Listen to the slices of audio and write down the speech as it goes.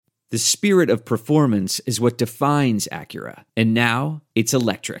The spirit of performance is what defines Acura. And now, it's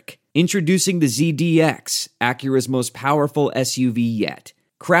electric. Introducing the ZDX, Acura's most powerful SUV yet.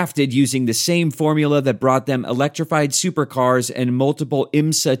 Crafted using the same formula that brought them electrified supercars and multiple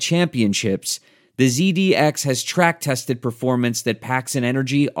IMSA championships, the ZDX has track-tested performance that packs an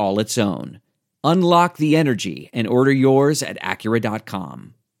energy all its own. Unlock the energy and order yours at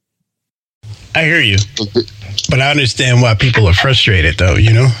Acura.com. I hear you, but I understand why people are frustrated, though,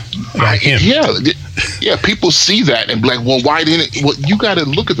 like him. Yeah, people see that and be like, well, why didn't it? Well, you got to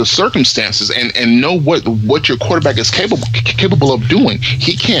look at the circumstances and know what your quarterback is capable of doing.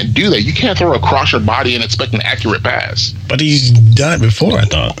 He can't do that. You can't throw across your body and expect an accurate pass. But he's done it before, I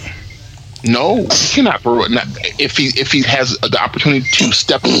thought. No, he cannot throw it. If he has the opportunity to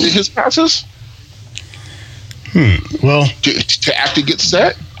step into his passes. Well, to actually get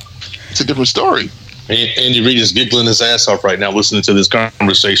set, it's a different story. Andy Reid is giggling his ass off right now listening to this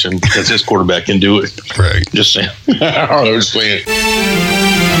conversation because his quarterback can do it. Right. Just saying. I was just playing.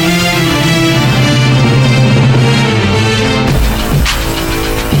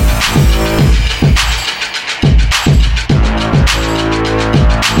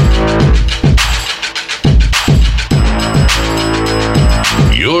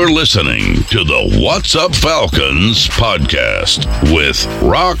 You're listening to the What's Up Falcons podcast with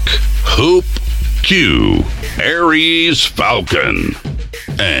Rock, Hoop, Q, Aries Falcon,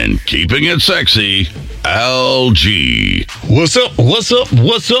 and keeping it sexy, LG. What's up,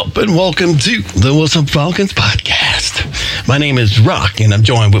 and welcome to the What's Up Falcons podcast. My name is Rock, and I'm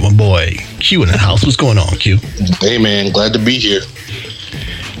joined with my boy Q in the house. What's going on, Q? Hey, man, glad to be here.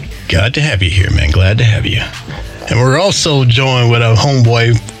 Glad to have you here, man. Glad to have you. And we're also joined with a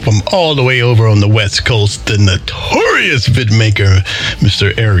homeboy from all the way over on the West Coast, the notorious vidmaker,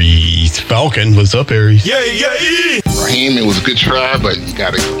 Mr. Aries Falcon. What's up, Aries? Yeah. Raheem, it was a good try, but you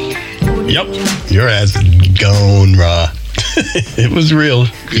got it. Yep. Your ass is gone, raw. It was real.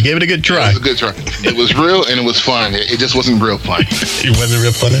 You gave it a good try. It was a good try. It was real and it was fun. It just wasn't real fun. It wasn't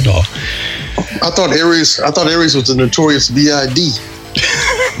real fun at all. I thought Aries was the notorious B.I.D.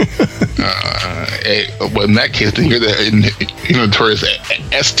 Well, in that case, then you're the notorious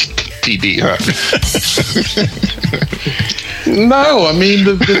STD, huh? No, I mean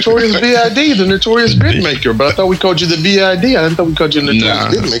the notorious B.I.D., the notorious vidmaker. But I thought we called you the B.I.D. I didn't thought we called you the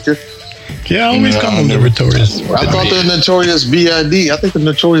notorious vidmaker. Yeah, I always call him the notorious. I thought the notorious B.I.D. I think the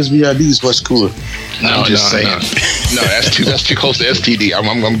notorious B.I.D. is much cooler. I'm just saying. No, that's too close to STD.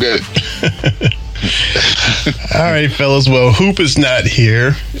 I'm good. All right, fellas. Well, Hoop is not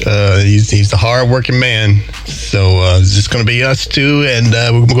here. He's a hard-working man. So it's just going to be us two, and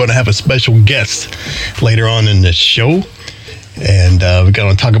we're going to have a special guest later on in the show. And we're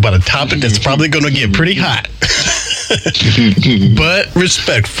going to talk about a topic that's probably going to get pretty hot, but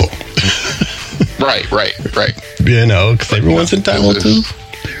respectful. Right. Because everyone's entitled to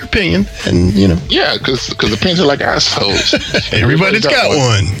their opinion, and Yeah, because opinions are like assholes. Everybody's got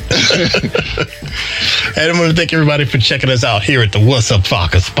one. And I want to thank everybody for checking us out here at the What's Up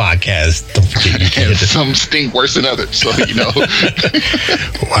Falcons podcast. Don't forget, you can hit some stink worse than others, so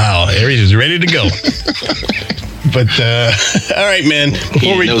Wow, Aries is ready to go. But all right, man.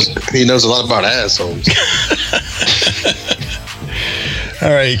 He knows a lot about assholes. All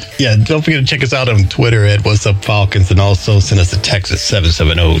right. Yeah, don't forget to check us out on Twitter at What's Up Falcons, and also send us a text at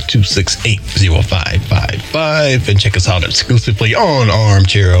 770-268-0555, and check us out exclusively on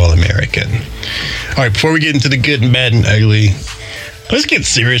Armchair All-American. All right, before we get into the good and bad and ugly, let's get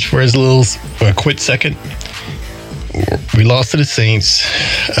serious for a quick second. We lost to the Saints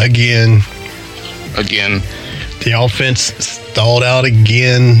again. The offense stalled out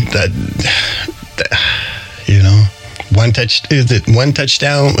again. One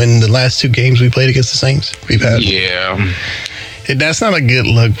touchdown in the last two games we played against the Saints? We've had. Yeah. That's not a good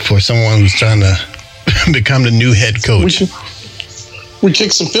look for someone who's trying to become the new head coach. We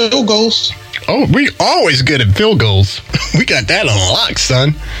kicked some field goals. Oh, we always good at field goals. We got that on lock,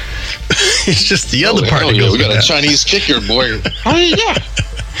 son. It's just the other part that goes. We got a Chinese kicker, boy. Oh, yeah.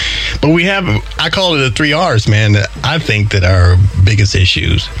 But I call it the 3 R's, man. I think that our biggest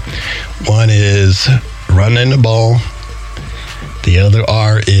issues. One is running the ball. The other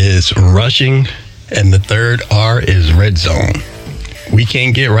R is rushing. And the third R is red zone. We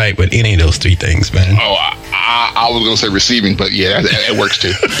can't get right with any of those three things, man. Oh, I was going to say receiving, but yeah, it works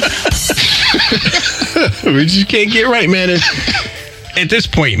too. We just can't get right, man. At this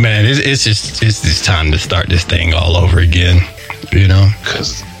point, man, it's time to start this thing all over again,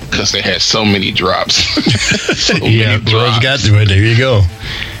 Because they had so many drops. Burrow's got to it. There you go.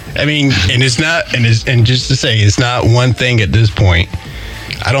 I mean, and it's not, and just to say, it's not one thing at this point.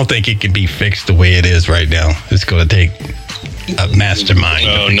 I don't think it can be fixed the way it is right now. It's going to take a mastermind.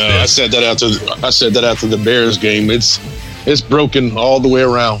 Oh no! I said that after the Bears game. It's broken all the way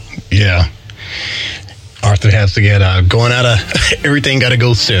around. Yeah. Arthur has to get going out of everything. Got to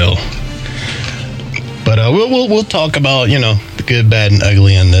go sell. But we'll talk about the good, bad, and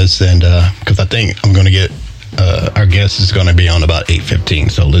ugly in this, and because I think I'm going to get our guest is going to be on about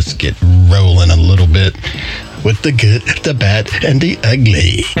 8:15. So let's get rolling a little bit with the good, the bad, and the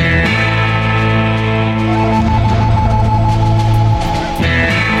ugly.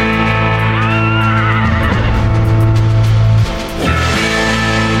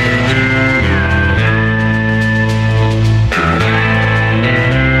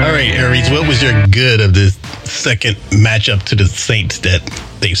 What was your good of this second matchup to the Saints that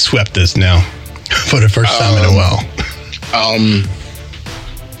they swept us now for the first time in a while?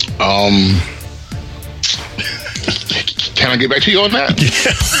 Can I get back to you on that?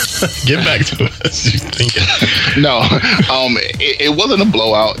 Yeah. Get back to us. No, it wasn't a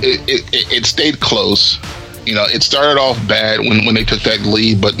blowout. It stayed close. It started off bad when they took that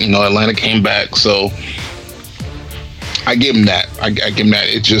lead, but Atlanta came back. So I give him that. I give him that.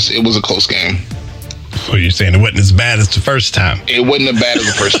 It was a close game. So you're saying it wasn't as bad as the first time? It wasn't as bad as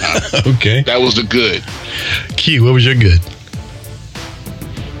the first time. Okay. That was the good. Q, what was your good?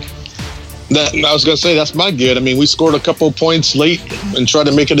 I was going to say, that's my good. I mean, we scored a couple of points late and tried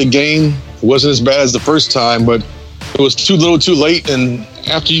to make it a game. It wasn't as bad as the first time, but it was too little too late. And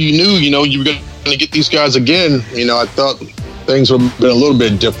after you knew, you were going to get these guys again, I thought things would have been a little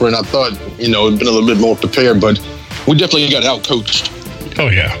bit different. I thought, it'd been a little bit more prepared, but we definitely got out-coached. Oh,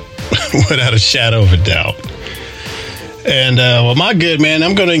 yeah. Without a shadow of a doubt. And, my good, man,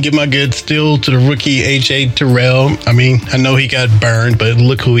 I'm going to give my good still to the rookie A.J. Terrell. I mean, I know he got burned, but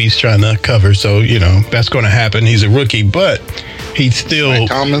look who he's trying to cover. So, that's going to happen. He's a rookie, but he's still... Mike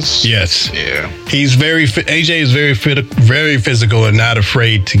Thomas? Yes. Yeah. He's A.J. is very physical and not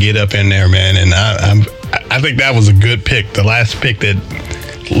afraid to get up in there, man. And I think that was a good pick, the last pick that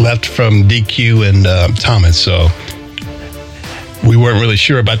left from DQ and Thomas. So we weren't really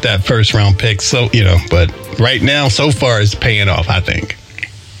sure about that first round pick. So, but right now, so far, it's paying off, I think.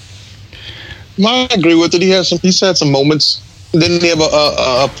 I agree with it. He's had some moments. Didn't he have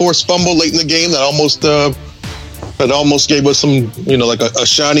a forced fumble late in the game that almost gave us some, like a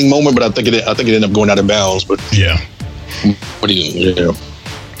shining moment, but I think it ended up going out of bounds. But yeah. What do you? Yeah.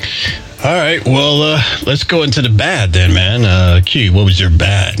 All right, well, let's go into the bad then, man. Q, what was your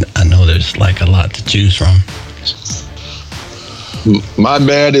bad? I know there's like a lot to choose from. My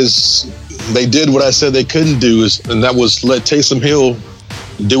bad is they did what I said they couldn't do, and that was let Taysom Hill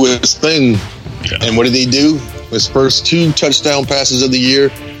do his thing. Yeah. And what did he do? His first 2 touchdown passes of the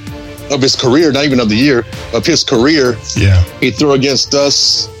year, of his career, not even of the year, of his career. Yeah. He threw against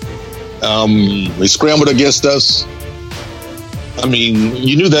us. He scrambled against us. I mean,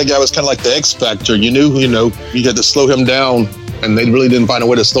 you knew that guy was kind of like the X factor. You knew, you had to slow him down, and they really didn't find a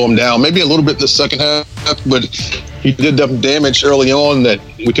way to slow him down. Maybe a little bit in the second half, but he did damage early on that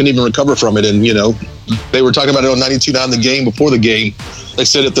we couldn't even recover from it. And, they were talking about it on 92.9 the game before the game. They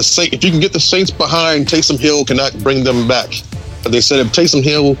said if you can get the Saints behind, Taysom Hill cannot bring them back. But they said if Taysom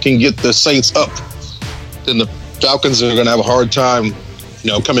Hill can get the Saints up, then the Falcons are going to have a hard time,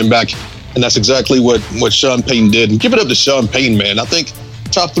 coming back. And that's exactly what Sean Payton did. And give it up to Sean Payton, man. I think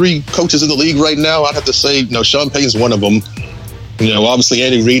top 3 coaches in the league right now, I'd have to say, Sean Payton's one of them. Obviously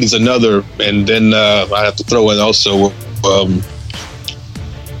Andy Reid is another. And then I have to throw in also,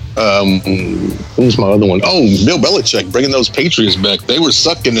 who's my other one? Oh, Bill Belichick, bringing those Patriots back. They were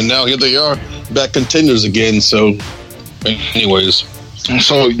sucking, and now here they are, back contenders again. So, anyways.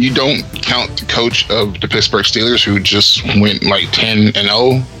 So you don't count the coach of the Pittsburgh Steelers who just went like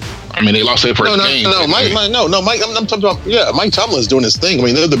 10-0? I mean, they lost their first game. Mike. I'm talking about Mike Tomlin's doing his thing. I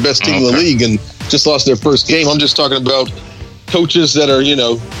mean, they're the best team in the league and just lost their first game. I'm just talking about coaches that are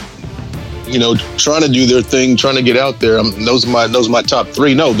trying to do their thing, trying to get out there. Those are my top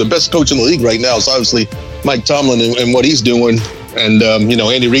 3. No, the best coach in the league right now is obviously Mike Tomlin and what he's doing. And,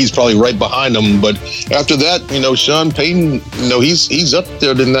 Andy Reid's probably right behind him. But after that, Sean Payton, he's up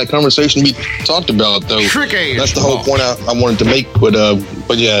there in that conversation we talked about, though. That's the whole point I wanted to make. But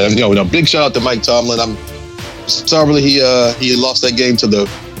yeah, big shout out to Mike Tomlin. I'm sorry he lost that game to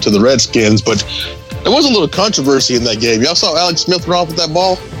the Redskins, but there was a little controversy in that game. Y'all saw Alex Smith run off with that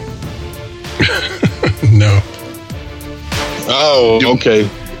ball? No. Oh, okay.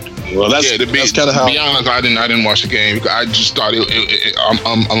 Well, that's kind of how. To be honest, I didn't watch the game. I just thought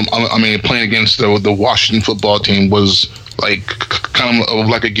playing against the Washington football team was like kind of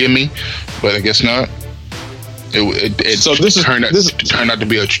like a gimme, but I guess not. turned out to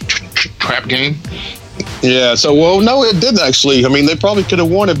be a trap game. Yeah, so, no, it didn't actually. I mean, they probably could have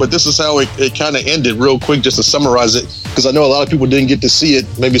won it, but this is how it kind of ended real quick, just to summarize it, because I know a lot of people didn't get to see it.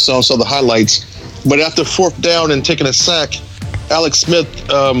 Maybe some saw the highlights. But after fourth down and taking a sack, Alex Smith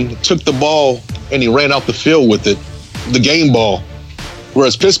took the ball and he ran out the field with it, the game ball.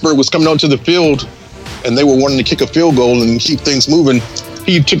 Whereas Pittsburgh was coming onto the field and they were wanting to kick a field goal and keep things moving.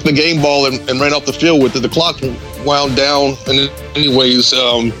 He took the game ball and ran out the field with it. The clock wound down. And anyways,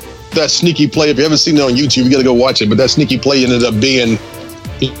 that sneaky play, if you haven't seen it on YouTube, you got to go watch it. But that sneaky play ended up being,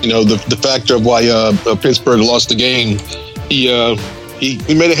 the factor of why Pittsburgh lost the game. He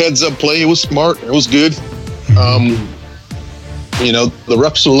made a heads-up play. It was smart. It was good. The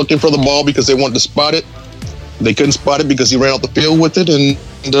refs were looking for the ball because they wanted to spot it. They couldn't spot it because he ran out the field with it, and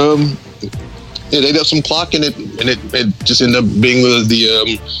they ate up some clock, and it just ended up being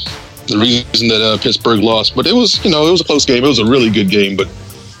the reason that Pittsburgh lost. But it was a close game. It was a really good game, but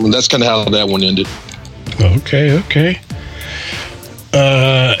that's kind of how that one ended. Okay.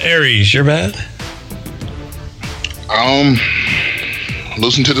 Aries, you're bad?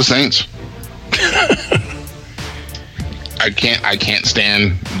 Losing to the Saints. I can't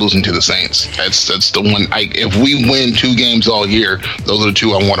stand losing to the Saints. That's the one. If we win 2 games all year, those are the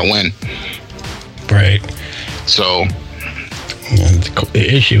 2 I want to win. Right. So the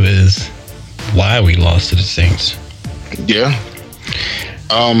issue is why we lost to the Saints. Yeah.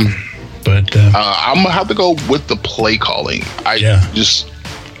 But I'm gonna have to go with the play calling. That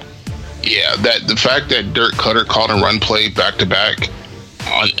the fact that Dirk Cutter called a run play back to back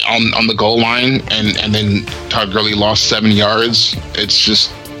on the goal line, and then Todd Gurley lost 7 yards. It's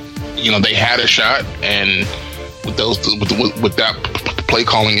just, they had a shot, and with that play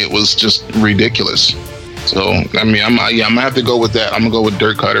calling, it was just ridiculous. So I mean, I'm gonna have to go with that. I'm gonna go with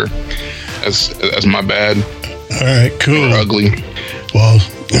Dirk Cutter as my bad. All right, cool. Or ugly. Well,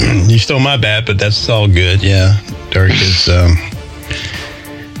 you stole my bad, but that's all good. Yeah, Dirk is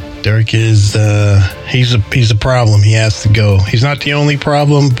he's a problem. He has to go. He's not the only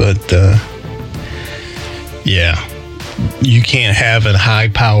problem, but you can't have a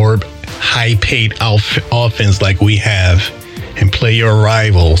high-powered, high-paid offense like we have and play your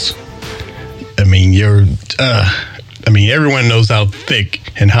rivals. I mean, everyone knows how thick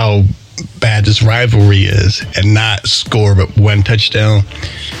and how bad this rivalry is, and not score but 1 touchdown.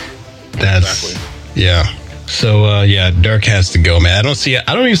 That's exactly. Yeah. So Dirk has to go, man. I don't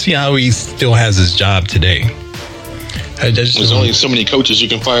even see how he still has his job today. There's only so many coaches you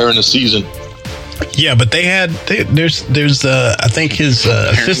can fire in a season. Yeah, but there's I think his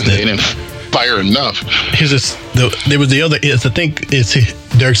assistant. They didn't fire enough. There was the other. I think it's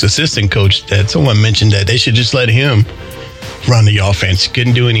Dirk's assistant coach that someone mentioned that they should just let him run the offense.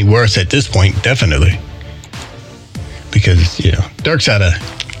 Couldn't do any worse at this point, definitely. Because Dirk's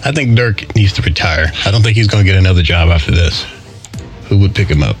I think Dirk needs to retire. I don't think he's going to get another job after this. Who would pick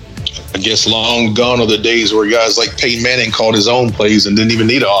him up? I guess long gone are the days where guys like Peyton Manning called his own plays and didn't even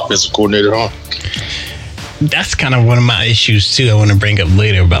need an offensive coordinator, huh? That's kind of one of my issues, too. I want to bring up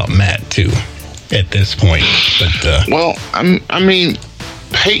later about Matt, too, at this point. But well, I mean,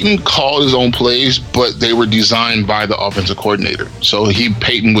 Peyton called his own plays, but they were designed by the offensive coordinator. So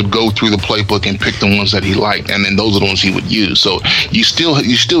Peyton would go through the playbook and pick the ones that he liked, and then those are the ones he would use. So you still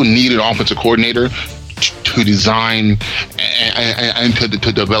need an offensive coordinator to design and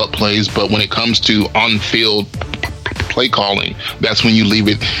to develop plays, but when it comes to on-field play calling, that's when you leave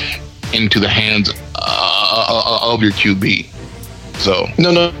it into the hands of your QB. So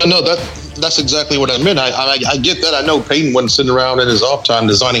no, that's exactly what I meant. I get that. I know Peyton wasn't sitting around in his off time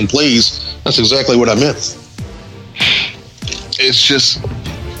designing plays. That's exactly what I meant. It's just,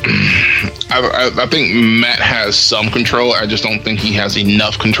 I think Matt has some control. I just don't think he has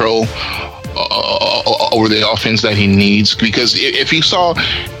enough control over the offense that he needs. Because if you saw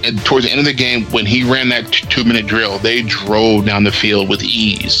towards the end of the game when he ran that 2-minute drill, they drove down the field with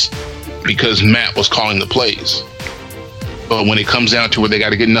ease because Matt was calling the plays. But when it comes down to where they got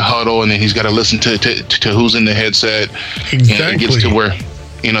to get in the huddle and then he's got to listen to who's in the headset, exactly. It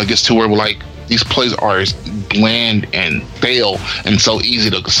gets to where we're like, these plays are bland and fail and so easy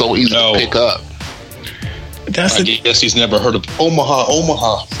to pick up. I guess he's never heard of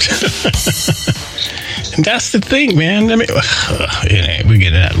Omaha. That's the thing, man. I mean, we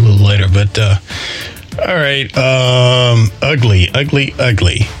get that a little later, but all right. Ugly.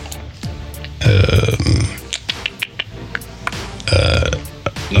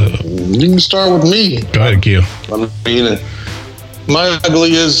 You can start with me. Go ahead, Q. I mean, my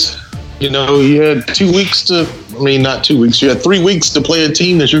ugly is, you had 2 weeks to. I mean, not 2 weeks. You had 3 weeks to play a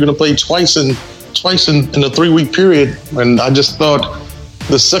team that you're going to play twice in twice in a 3-week period, and I just thought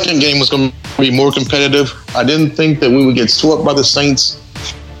the second game was going to be more competitive. I didn't think that we would get swept by the Saints.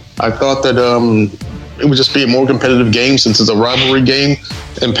 I thought that it would just be a more competitive game since it's a rivalry game.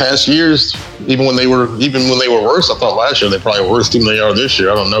 In past years, even when they were worse, I thought last year they probably were worse than they are this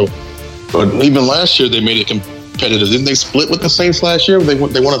year. I don't know, but even last year they made it competitive. Didn't they split with the Saints last year? They won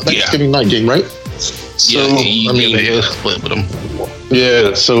a Thanksgiving night game, right? So they split with them.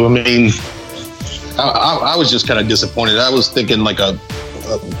 Yeah, so I mean, I was just kind of disappointed. I was thinking like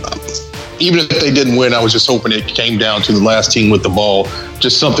even if they didn't win, I was just hoping it came down to the last team with the ball.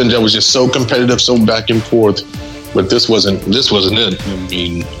 Just something that was just so competitive, so back and forth. But this wasn't it. I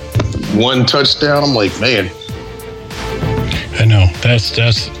mean, one touchdown. I'm like, man. I know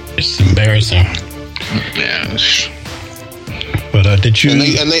it's embarrassing. Yeah. But did you?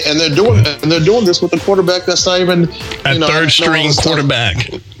 And they're doing this with a quarterback that's not even a third string quarterback.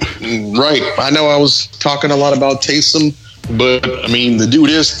 Right. I know I was talking a lot about Taysom, but I mean the dude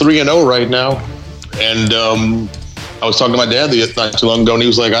is 3-0 right now, and I was talking to my dad not too long ago, and he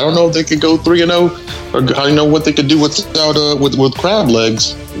was like, I don't know if they could go 3-0, or I don't know what they could do without with crab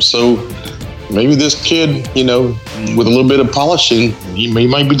legs. So maybe this kid, with a little bit of polishing, he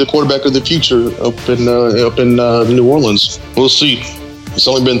might be the quarterback of the future up in New Orleans. We'll see. It's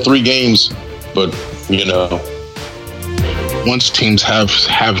only been 3 games, but once teams have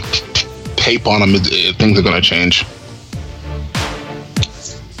tape on them, things are going to change.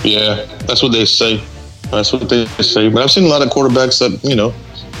 Yeah, that's what they say. But I've seen a lot of quarterbacks that,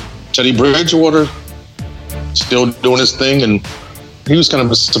 Teddy Bridgewater still doing his thing, and he was kind of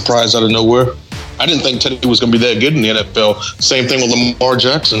a surprise out of nowhere. I didn't think Teddy was going to be that good in the NFL. Same thing with Lamar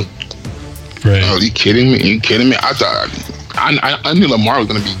Jackson. Right. Oh, you kidding me? I thought I knew Lamar was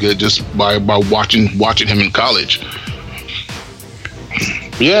going to be good just by watching him in college.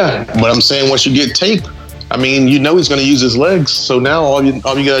 Yeah, but I'm saying once you get tape, I mean, he's going to use his legs. So now all you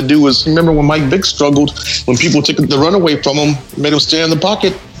got to do is remember when Mike Vick struggled, when people took the run away from him, made him stay in the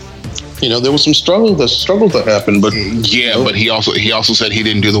pocket. There was some struggle that happened, but but he also said he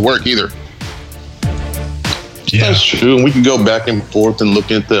didn't do the work either. Yeah. That's true, and we can go back and forth and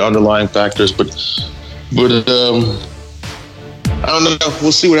look at the underlying factors, but I don't know.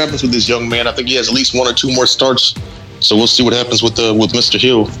 We'll see what happens with this young man. I think he has at least 1 or 2 more starts, so we'll see what happens with Mr.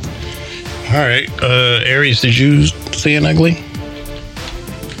 Hill. All right, Aries, did you see an ugly?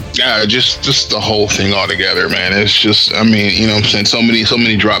 Yeah, just the whole thing altogether, man. It's just, I mean, what I'm saying, so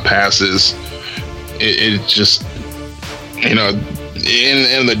many drop passes. It just, in the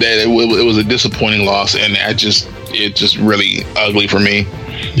end of the day, it was a disappointing loss, and it just really ugly for me.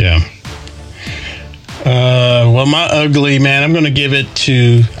 Yeah. Well, my ugly, man, I'm gonna give it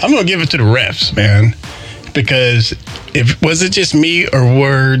to the refs, man, because was it just me, or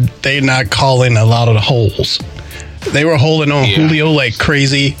were they not calling a lot of the holes? They were holding on Julio like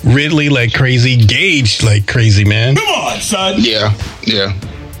crazy, Ridley like crazy, Gage like crazy, man. Come on, son. Yeah.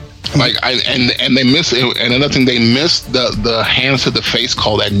 And they missed it. And another thing, they missed the hands to the face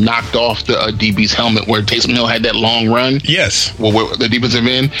call that knocked off the DB's helmet, where Taysom Hill had that long run. Yes. Where the defensive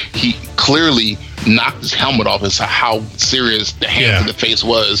end, he clearly knocked his helmet off. As to how serious the hands to the face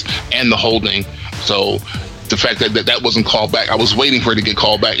was, and the holding. So the fact that wasn't called back, I was waiting for it to get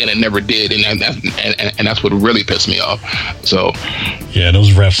called back, and it never did, and that's what really pissed me off. So yeah,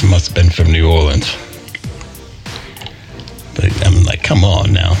 those refs must have been from New Orleans. But I'm like, come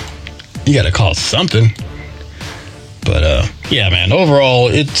on now, you got to call something. But yeah, man, overall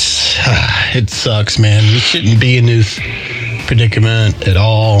it sucks, man. We shouldn't be in this predicament at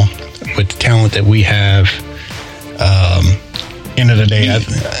all with the talent that we have. End of the day,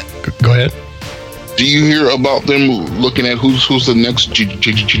 go ahead. Do you hear about them looking at who's the next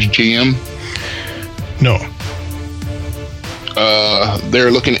GM? No. They're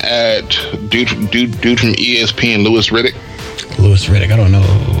looking at dude from ESPN, Louis Riddick. Louis Riddick, I don't know.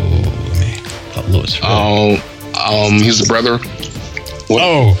 Louis Riddick. He's the brother.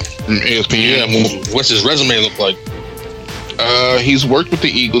 From ESPN. Yeah. What's his resume look like? He's worked with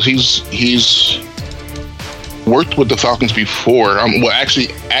the Eagles. He's worked with the Falcons before. Actually,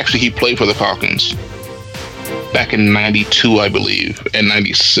 he played for the Falcons back in '92, I believe, and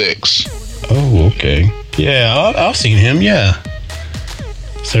 '96. Oh, okay. Yeah, I've seen him. Yeah.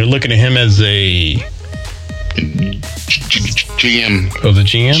 So they're looking at him as a GM. Oh, the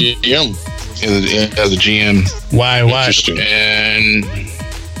GM. GM. As a GM. Why? And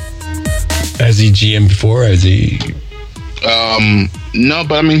has he GM before? Has he? No,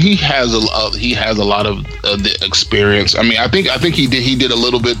 but I mean, he has a lot of the experience. I mean, I think he did a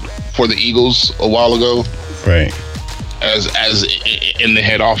little bit for the Eagles a while ago. Right. as in the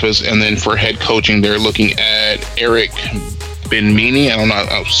head office, and then for head coaching, they're looking at Eric Ben-Mini. I don't know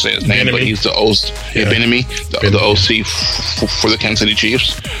how to say his name, but he's the OC, Ben-Mini, the OC for the Kansas City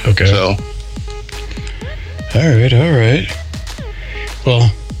Chiefs. Okay. So, all right.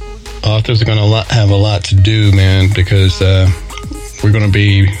 Well, authors are going to have a lot to do, man, because we're going to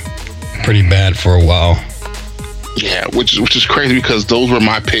be pretty bad for a while. Yeah, which is crazy because those were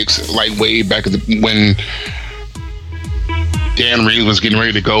my picks, like way back when Dan Reeves was getting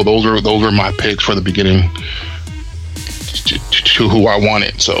ready to go. Those were my picks for the beginning to who I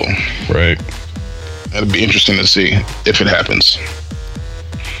wanted. So, right, that'll be interesting to see if it happens.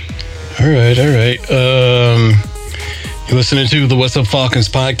 All right. You're listening to the What's Up Falcons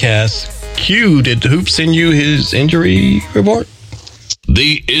podcast. Q, did Hoop send you his injury report?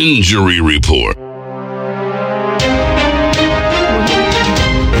 The injury report.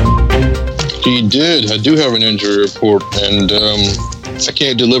 He did. I do have an injury report, and I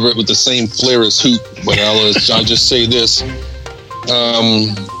can't deliver it with the same flair as Hoop, but I'll just say this.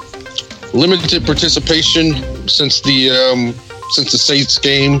 Limited participation since the Saints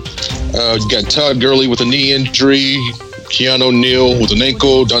game. You got Todd Gurley with a knee injury, Keanu Neal with an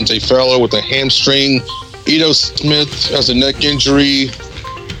ankle, Dante Fowler with a hamstring, Ito Smith has a neck injury,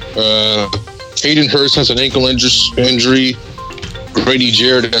 Hayden Hurst has an ankle injury, Grady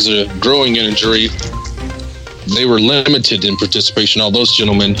Jarrett has a growing injury. They were limited in participation, all those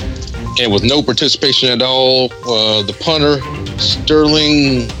gentlemen. And with no participation at all, the punter,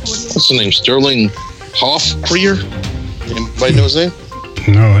 Sterling, what's the name? Sterling Hoffkrier? Anybody know his name?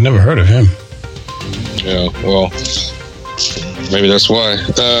 No, I never heard of him. Yeah, well, maybe that's why.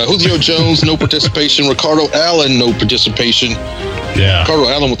 Julio Jones, no participation. Ricardo Allen, no participation. Yeah. Ricardo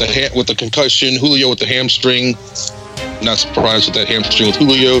Allen with the concussion. Julio with the hamstring. Not surprised with that hamstring with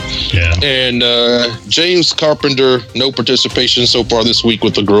Julio. Yeah. And James Carpenter, no participation so far this week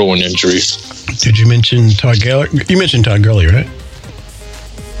with the growing injury. Did you mention Todd Gurley? You mentioned Todd Gurley, right?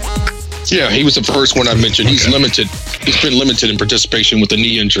 Yeah, he was the first one I mentioned. He's limited. He's been limited in participation with the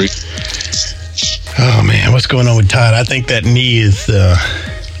knee injury. Oh, man. What's going on with Todd? I think that knee is...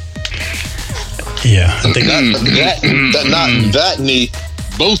 yeah. I think not that knee.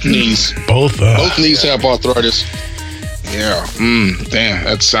 Both knees. Both knees have arthritis. Yeah. Damn,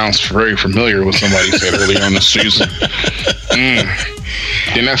 that sounds very familiar with somebody said earlier on the season.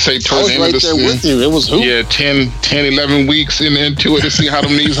 Didn't I say towards the end of the season? With you. It was who? Yeah, 10, 11 weeks into it to see how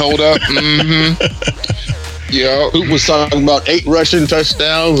them knees hold up. Yeah. Hoop was talking about 8 rushing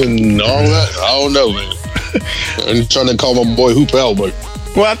touchdowns and all that. I don't know, man. I'm trying to call my boy Hoop out, but...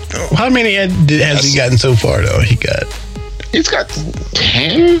 Well, how many has he gotten so far, though? He's got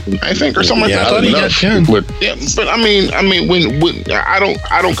 10, I think, or something like that. I thought he got 10. But I mean, when I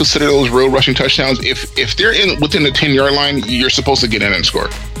don't consider those real rushing touchdowns. If they're within the 10-yard line, you're supposed to get in and score.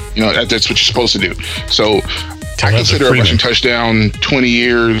 You know, that's what you're supposed to do. So I consider a rushing touchdown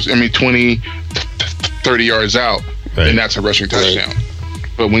 20, 30 yards out, then that's a rushing touchdown.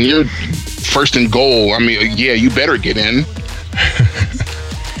 But when you're first and goal, I mean, yeah, you better get in.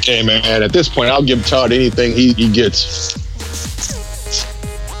 Hey, man, at this point, I'll give Todd anything he gets.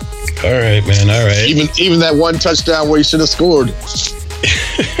 All right, man. All right. Even that one touchdown where he should have scored.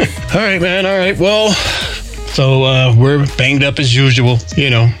 All right, man. All right. Well, so we're banged up as usual. You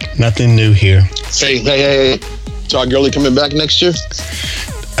know, nothing new here. Hey. Todd Gurley coming back next year?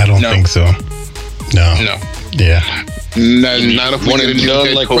 I don't think so. No. Yeah. Not if we get a new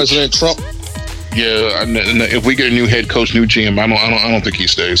head like coach. President Trump. Yeah, if we get a new head coach, new GM, I don't think he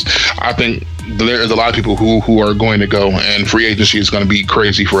stays. I think there's a lot of people who are going to go, and free agency is going to be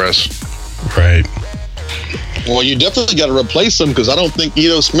crazy for us. Right. Well, you definitely got to replace him because I don't think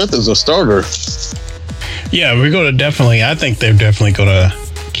Ito Smith is a starter. Yeah, we're going to definitely. I think they're definitely going to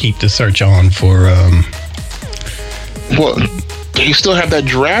keep the search on for. Well, they still have that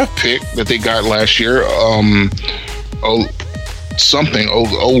draft pick that they got last year. I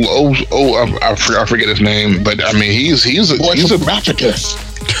forget his name, but I mean he's a Africa.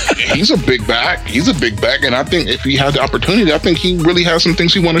 He's a big back. He's a big back, and I think if he had the opportunity, I think he really has some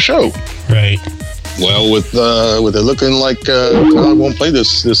things he want to show. Right. Well, with it looking like Todd won't play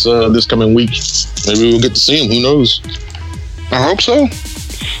this coming week, maybe we'll get to see him. Who knows? I hope so.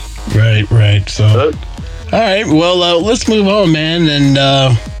 Right. So, all right. Well, let's move on, man.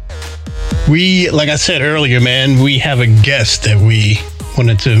 And we, like I said earlier, man, we have a guest that we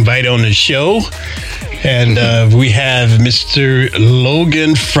wanted to invite on the show. And we have Mr.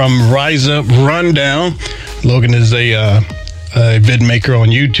 Logan from Rise Up Rundown. Logan is a a vid maker on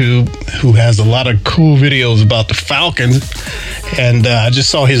YouTube who has a lot of cool videos about the Falcons. And I just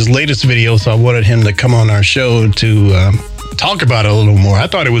saw his latest video, so I wanted him to come on our show to talk about it a little more. I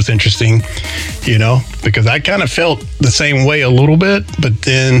thought it was interesting, because I kind of felt the same way a little bit, but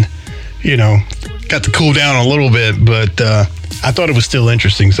then, got to cool down a little bit, but I thought it was still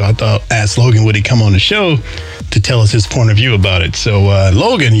interesting. So I asked Logan, would he come on the show to tell us his point of view about it? So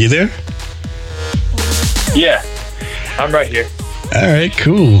Logan, you there? Yeah, I'm right here. All right,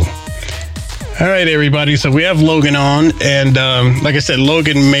 cool. All right, everybody. So we have Logan on, and like I said,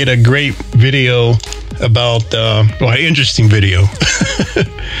 Logan made a great video about, an interesting video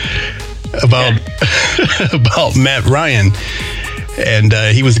about Matt Ryan, and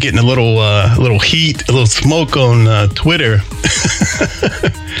he was getting a little heat, a little smoke on Twitter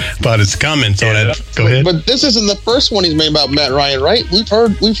about his comments on it. Go ahead. But this isn't the first one he's made about Matt Ryan, right?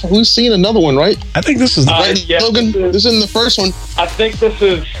 We've seen another one, right? I think this is Logan. This isn't the first one. I think this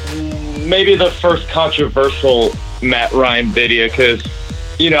is maybe the first controversial Matt Ryan video because,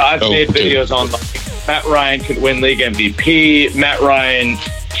 I've made videos on Matt Ryan could win league MVP. Matt Ryan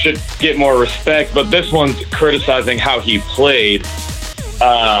should get more respect, but this one's criticizing how he played.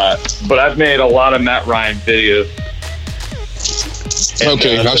 But I've made a lot of Matt Ryan videos. And,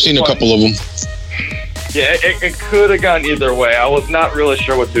 I've seen a couple of them. Yeah, it could have gone either way. I was not really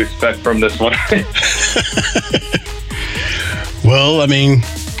sure what to expect from this one. Well, I mean,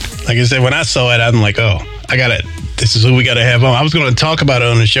 like I said, when I saw it, I'm like, this is who we got to have on. I was going to talk about it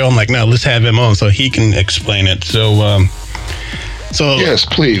on the show. I'm like, no, let's have him on so he can explain it. So yes,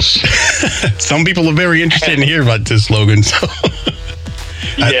 please. Some people are very interested in hearing about this, Logan. So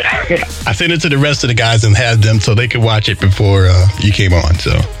yeah, I sent it to the rest of the guys and had them so they could watch it before you came on.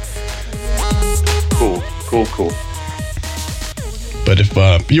 So cool. But if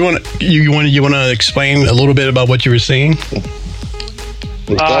you want to explain a little bit about what you were saying.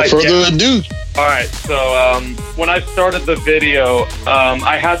 Without further ado. All right, so when I started the video,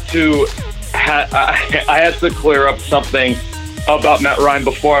 I had to clear up something about Matt Ryan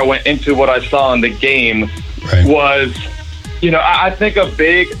before I went into what I saw in the game. Right. Was, I think a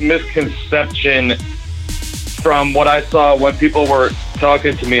big misconception from what I saw when people were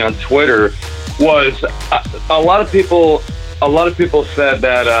talking to me on Twitter was a lot of people said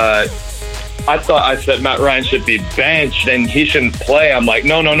that I thought I said Matt Ryan should be benched and he shouldn't play. I'm like,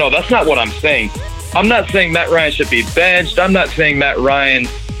 no, that's not what I'm saying. I'm not saying Matt Ryan should be benched. I'm not saying Matt Ryan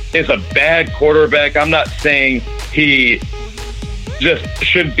is a bad quarterback. I'm not saying he just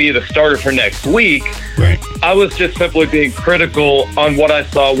should be the starter for next week. Right. I was just simply being critical on what I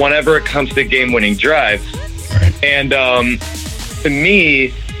saw whenever it comes to game-winning drives. Right. And to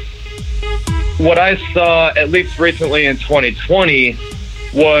me, what I saw, at least recently in 2020,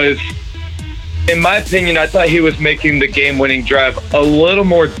 was, in my opinion, I thought he was making the game-winning drive a little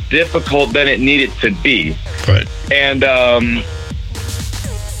more difficult than it needed to be. Right. And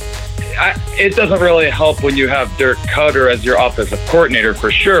it doesn't really help when you have Dirk Cutter as your offensive coordinator, for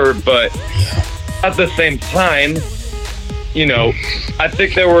sure. But at the same time, I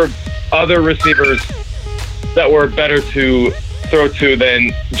think there were other receivers that were better to throw to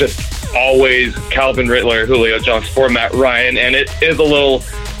than just always Calvin Ridley or Julio Jones for Matt Ryan. And it is a little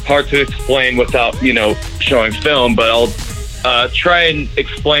hard to explain without, showing film, but I'll try and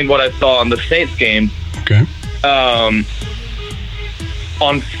explain what I saw on the Saints game. Okay.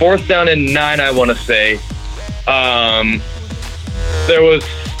 On 4th down and 9, I want to say, there was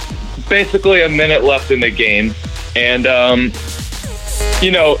basically a minute left in the game, and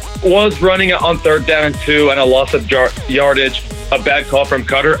was running it on 3rd down and 2 and a loss of yardage a bad call from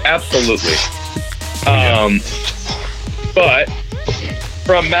Cutter? Absolutely. But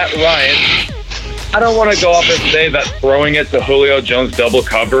from Matt Ryan, I don't want to go off and say that throwing it to Julio Jones double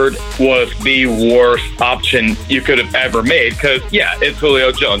covered was the worst option you could have ever made, because, yeah, it's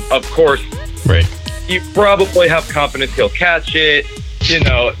Julio Jones. Of course, right. You probably have confidence he'll catch it.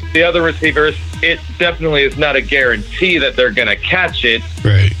 The other receivers, it definitely is not a guarantee that they're going to catch it.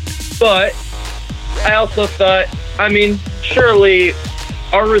 Right. But I also thought, surely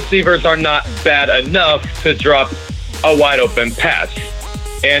our receivers are not bad enough to drop a wide open pass.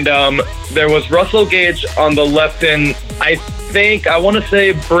 And there was Russell Gage on the left end. I want to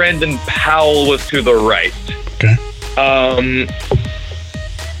say Brandon Powell was to the right. Okay.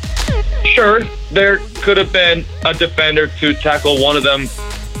 Sure, there could have been a defender to tackle one of them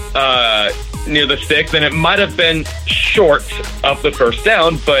near the stick. Then it might have been short of the first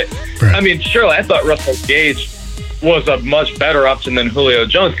down. But, right. Surely I thought Russell Gage was a much better option than Julio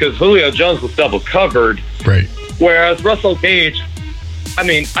Jones, because Julio Jones was double covered. Right. Whereas Russell Gage,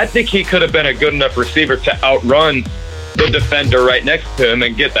 I think he could have been a good enough receiver to outrun the defender right next to him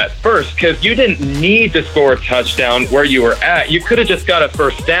and get that first, because you didn't need to score a touchdown where you were at. You could have just got a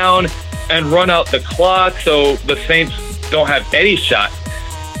first down and run out the clock so the Saints don't have any shot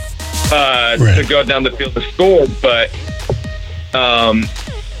to go down the field to score. But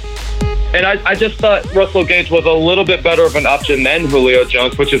and I just thought Russell Gage was a little bit better of an option than Julio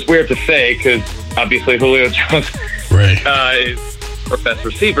Jones, which is weird to say because obviously Julio Jones is our best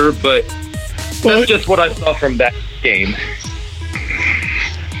receiver, but that's just what I saw from that game.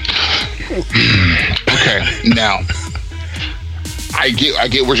 Okay, now I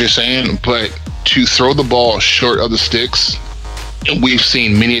get what you're saying, but to throw the ball short of the sticks, we've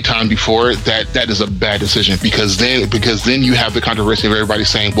seen many a time before that is a bad decision, because then you have the controversy of everybody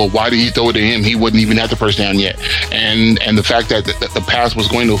saying, well, why did he throw it to him? He wouldn't even have the first down yet. And the fact that the pass was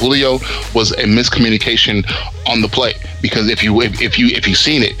going to Julio was a miscommunication on the play, because if you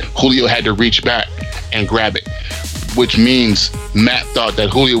seen it, Julio had to reach back and grab it, which means Matt thought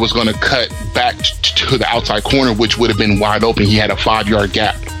that Julio was going to cut back to the outside corner, which would have been wide open. He had a 5-yard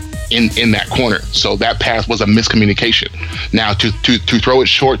gap in that corner, so that pass was a miscommunication. Now to throw it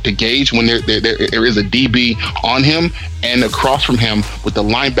short to Gage when there is a DB on him and across from him with the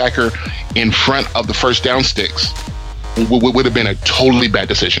linebacker in front of the first down sticks would have been a totally bad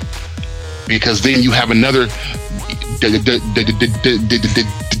decision, because then you have another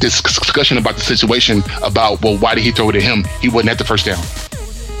discussion about the situation about, well, why did he throw it to him? He wasn't at the first down.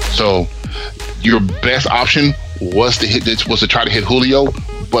 So your best option was to try to hit Julio.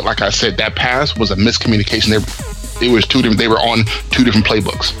 But like I said, that pass was a miscommunication. They were on two different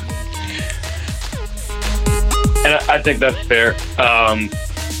playbooks. And I think that's fair.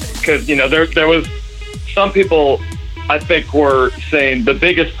 Because, there was some people, I think, were saying the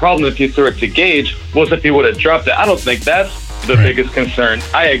biggest problem if you threw it to Gage was if he would have dropped it. I don't think that's the biggest concern.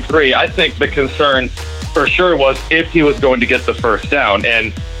 I agree. I think the concern for sure was if he was going to get the first down.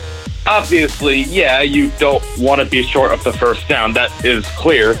 And obviously, you don't want to be short of the first down. That is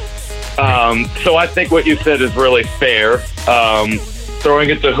clear. So I think what you said is really fair. Throwing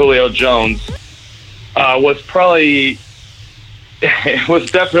it to Julio Jones was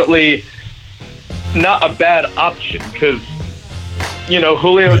definitely not a bad option, because,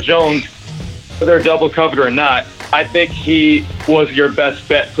 Julio Jones, whether double covered or not, I think he was your best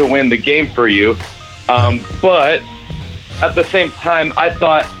bet to win the game for you. But at the same time, I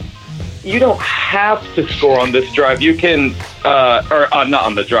thought, you don't have to score on this drive. You can, not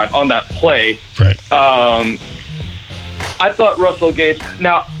on the drive, on that play. Right. I thought Russell Gage.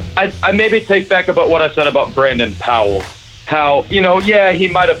 Now, I maybe take back about what I said about Brandon Powell. How, he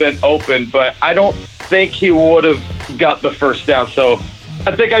might have been open, but I don't think he would have got the first down. So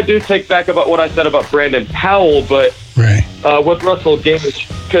I think I do take back about what I said about Brandon Powell, but with Russell Gage,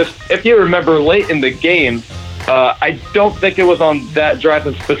 because if you remember late in the game, I don't think it was on that drive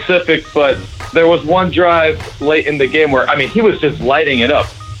in specific, but there was one drive late in the game where, he was just lighting it up.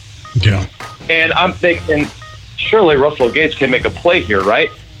 Yeah. And I'm thinking, surely Russell Gage can make a play here, right?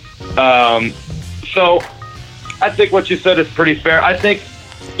 So I think what you said is pretty fair. I think,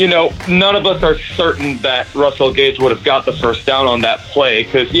 none of us are certain that Russell Gage would have got the first down on that play,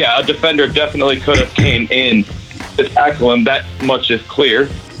 because, a defender definitely could have came in to tackle him. That much is clear.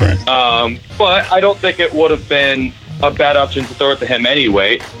 Right. But I don't think it would have been a bad option to throw it to him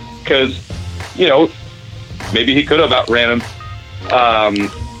anyway, because, maybe he could have outran him.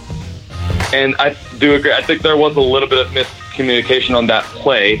 And I do agree. I think there was a little bit of miscommunication on that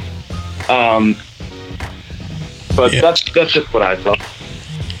play. But that's just what I thought.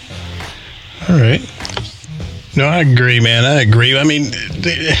 All right. No, I agree, man. I agree.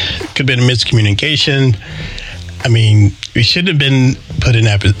 It could have been a miscommunication. We should have been put in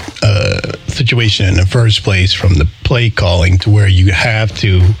that situation in the first place from the play calling, to where you have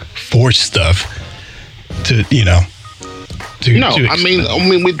to force stuff to,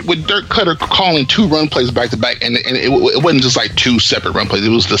 with Dirk Cutter calling 2 run plays back to back, and it wasn't just like 2 separate run plays. It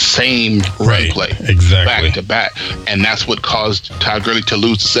was the same run play, exactly, back to back, and that's what caused Todd Gurley to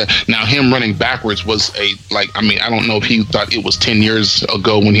lose the set. Now, him running backwards was I don't know if he thought it was 10 years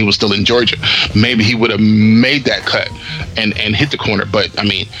ago when he was still in Georgia. Maybe he would have made that cut and hit the corner, but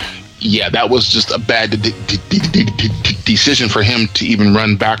that was just a bad decision for him to even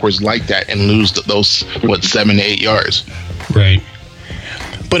run backwards like that and lose those 7 to 8 yards. Right.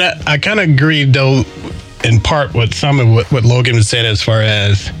 But I kind of agree, though, in part with some of what Logan said, as far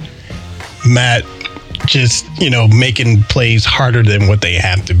as Matt just, making plays harder than what they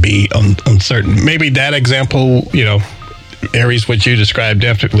have to be on certain. Maybe that example, Aries, what you described,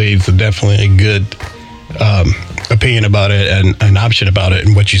 definitely is definitely a good opinion about it and an option about it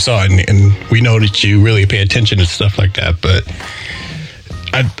and what you saw. And we know that you really pay attention to stuff like that. But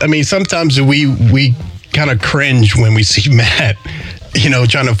I mean, sometimes we kind of cringe when we see Matt,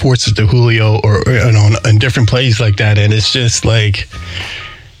 trying to force it to Julio or in different plays like that. And it's just like,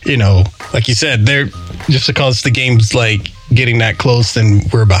 like you said, they're just because the game's like getting that close and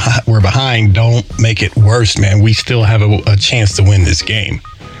we're behind, don't make it worse, man. We still have a chance to win this game.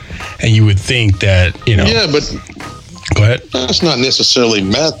 And you would think that, Yeah, but go ahead. That's not necessarily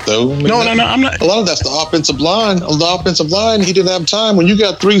Matt, though. No, I'm not. A lot of that's the offensive line. On the offensive line, he didn't have time. When you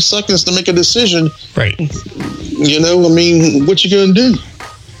got 3 seconds to make a decision, right? What you gonna do?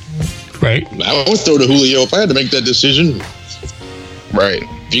 Right. I would throw to Julio if I had to make that decision. Right.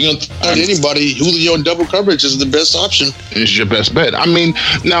 If you're going to throw to anybody, Julio in double coverage is the best option. It's your best bet. I mean,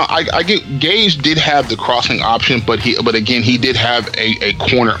 now I get Gage did have the crossing option, but again he did have a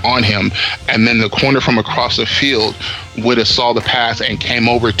corner on him, and then the corner from across the field would have saw the pass and came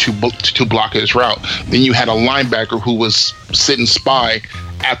over to block his route. Then you had a linebacker who was sitting spy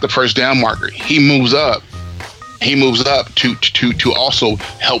at the first down marker. He moves up to also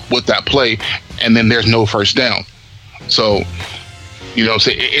help with that play, and then there's no first down. So.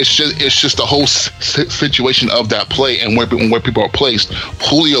 It's just the whole situation of that play and where people are placed.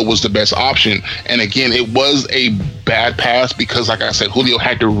 Julio was the best option, and again, it was a bad pass because, like I said, Julio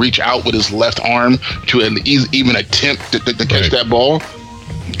had to reach out with his left arm to even attempt to catch that ball.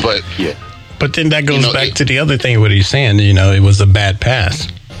 But yeah, but then that goes back to the other thing. What he's saying, it was a bad pass.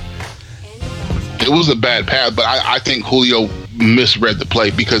 It was a bad pass, but I think Julio misread the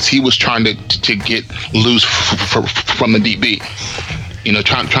play because he was trying to get loose from the DB.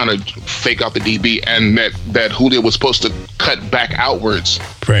 Trying to fake out the DB, and that Julio was supposed to cut back outwards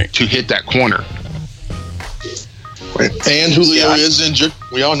to hit that corner. Right. And Julio is injured.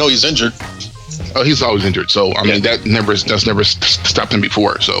 We all know he's injured. Oh, he's always injured. So I mean, that's never stopped him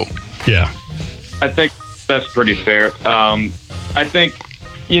before. So yeah, I think that's pretty fair. I think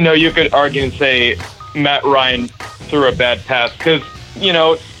you could argue and say Matt Ryan threw a bad pass because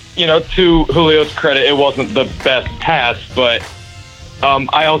to Julio's credit, it wasn't the best pass, but.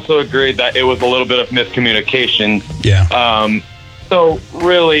 I also agree that it was a little bit of miscommunication. Yeah. So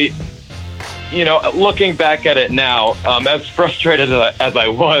really, looking back at it now, as frustrated as I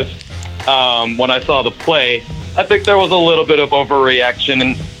was when I saw the play, I think there was a little bit of overreaction.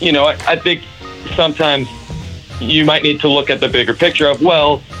 And, I think sometimes you might need to look at the bigger picture of,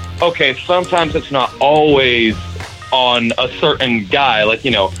 sometimes it's not always on a certain guy. Like,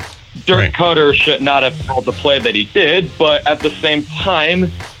 Dirk Cutter should not have called the play that he did, but at the same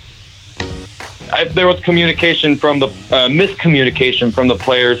time, if there was miscommunication from the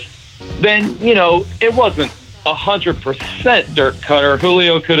players, then, it wasn't 100% Dirk Cutter.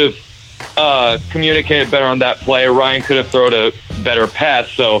 Julio could have communicated better on that play. Ryan could have thrown a better pass.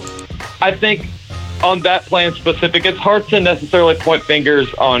 So I think on that play in specific, it's hard to necessarily point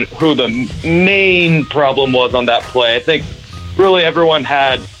fingers on who the main problem was on that play. I think really everyone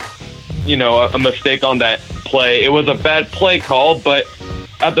had a mistake on that play. It was a bad play call, but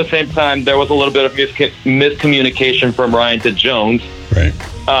at the same time, there was a little bit of miscommunication from Ryan to Jones. Right.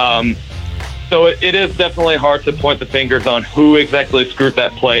 So it is definitely hard to point the fingers on who exactly screwed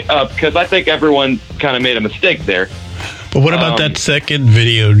that play up because I think everyone kind of made a mistake there. But what about that second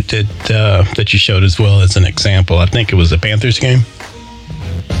video that you showed as well as an example? I think it was the Panthers game.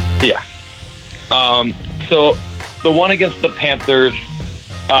 Yeah. So the one against the Panthers.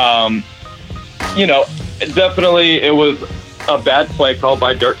 Definitely it was a bad play called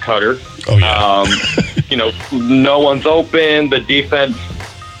by Dirk Cutter. Oh, yeah. No one's open. The defense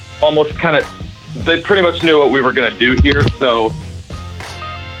they pretty much knew what we were going to do here. So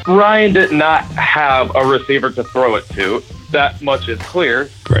Ryan did not have a receiver to throw it to. That much is clear.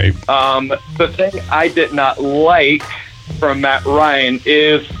 Great. The thing I did not like from Matt Ryan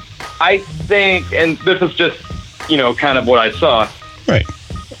is I think, and this is just, kind of what I saw. Right.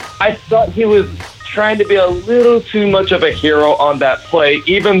 I thought he was trying to be a little too much of a hero on that play,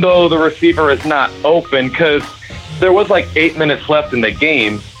 even though the receiver is not open, because there was 8 minutes left in the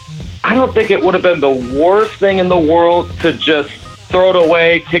game. I don't think it would have been the worst thing in the world to just throw it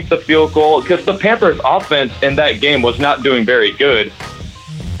away, kick the field goal, because the Panthers' offense in that game was not doing very good.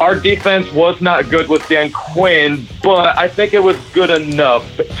 Our defense was not good with Dan Quinn, but I think it was good enough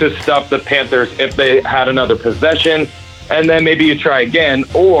to stop the Panthers if they had another possession. And then maybe you try again,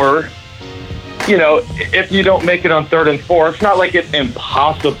 or, if you don't make it on 3rd and 4, it's not like it's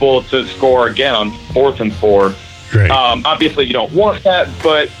impossible to score again on 4th and 4. Right. Obviously, you don't want that,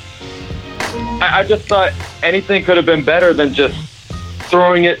 but I just thought anything could have been better than just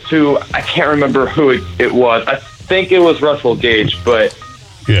throwing it to, I can't remember who it was. I think it was Russell Gage, but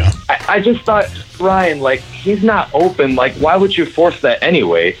Yeah. I just thought, Ryan, like, he's not open. Like, why would you force that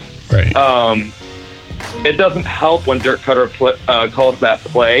anyway? Right. It doesn't help when Dirk Cutter calls that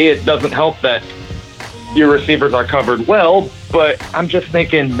play. It doesn't help that your receivers are covered well, but I'm just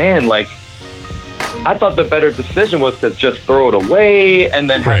thinking, man, like, I thought the better decision was to just throw it away and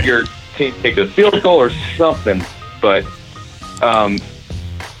then have your team take a field goal or something. But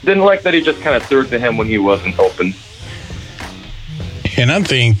didn't like that he just kind of threw it to him when he wasn't open. And I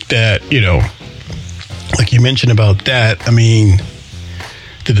think that, like you mentioned about that, I mean,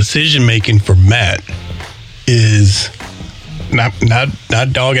 the decision making for Matt is not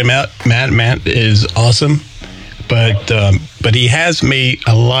dogging Matt is awesome, but he has made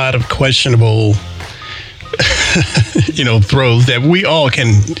a lot of questionable throws that we all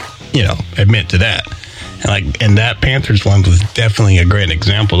can admit to that. And that Panthers one was definitely a great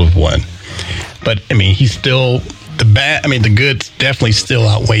example of one. But I mean, he's still the good definitely still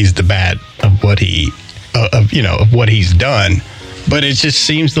outweighs the bad of what of what he's done. But it just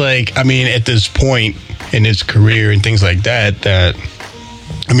seems like, I mean, at this point in his career and things like that,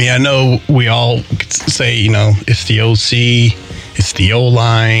 I mean, I know we all say, it's the OC, it's the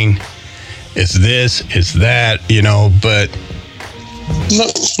O-line, it's this, it's that, but...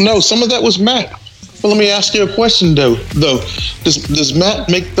 No, some of that was Matt. But let me ask you a question, though. Does Matt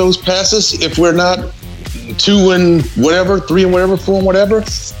make those passes if we're not 2 and whatever, 3 and whatever, 4 and whatever?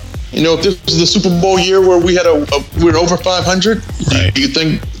 If this was the Super Bowl year where we had we're over 500, right. Do you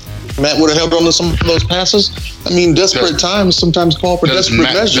think Matt would have held on to some of those passes? I mean, desperate times sometimes call for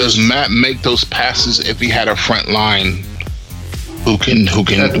desperate measures. Does Matt make those passes if he had a front line who can give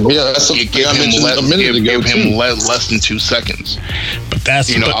him less than 2 seconds? But that's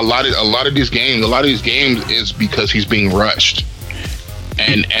a lot of these games is because he's being rushed,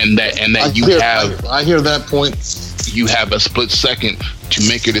 and that I hear that point. You have a split second to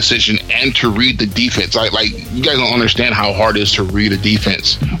make a decision and to read the defense. Like you guys don't understand how hard it is to read a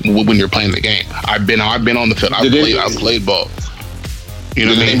defense when you're playing the game. I've been on the field. I've played ball.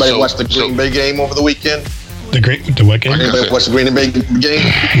 Did anybody watch the Green Bay game over the weekend? The what game? Anybody watch the Green Bay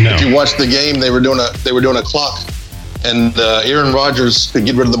game? No. If you watched the game, they were doing a clock, and Aaron Rodgers could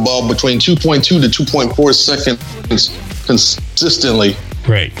get rid of the ball between 2.2 to 2.4 seconds consistently.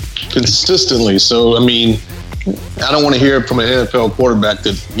 Right. Consistently. So I mean, I don't want to hear from an NFL quarterback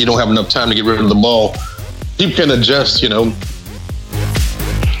that you don't have enough time to get rid of the ball. People can adjust,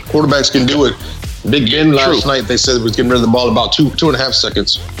 Quarterbacks can do it. Big Ben last night, they said, was getting rid of the ball about 2.5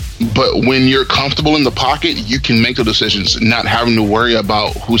 seconds. But when you're comfortable in the pocket, you can make the decisions, not having to worry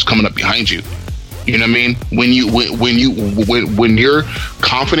about who's coming up behind you. You know what I mean? When you're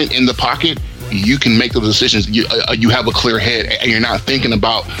confident in the pocket, you can make those decisions. You have a clear head, and you're not thinking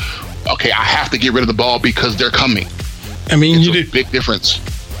about, okay, I have to get rid of the ball because they're coming. I mean, it's a big difference.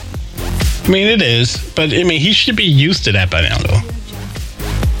 I mean, it is, but I mean, he should be used to that by now, though.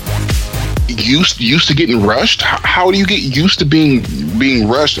 Used to getting rushed? How do you get used to being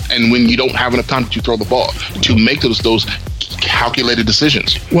rushed, and when you don't have enough time to throw the ball to make those calculated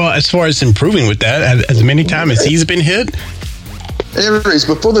decisions? Well, as far as improving with that, as many times as he's been hit. Aries,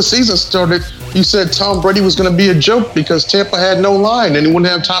 before the season started, you said Tom Brady was going to be a joke because Tampa had no line and he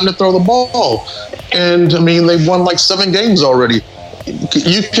wouldn't have time to throw the ball. And I mean, they've won like 7 games already.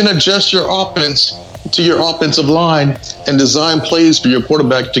 You can adjust your offense to your offensive line and design plays for your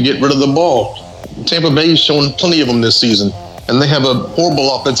quarterback to get rid of the ball. Tampa Bay has shown plenty of them this season, and they have a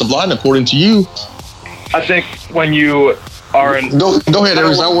horrible offensive line, according to you. I think when you are in... Go ahead,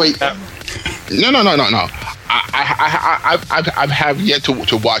 Aries. I'll wait. No. I have yet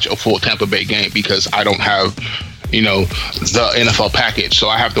to watch a full Tampa Bay game because I don't have, the NFL package, so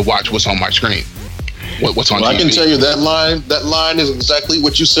I have to watch what's on my screen. What's on TV. I can tell you that line is exactly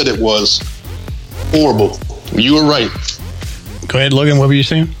what you said it was. Horrible. You were right. Go ahead, Logan. What were you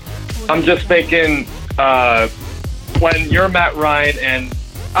saying? I'm just thinking when you're Matt Ryan, and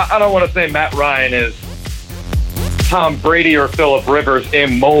I don't want to say Matt Ryan is Tom Brady or Phillip Rivers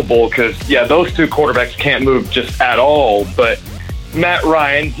immobile, because, those two quarterbacks can't move just at all. But Matt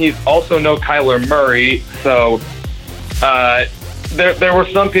Ryan, he's also no Kyler Murray. So there were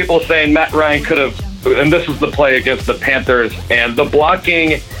some people saying Matt Ryan could have, and this was the play against the Panthers, and the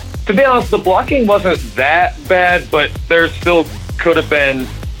blocking, to be honest, the blocking wasn't that bad, but there still could have been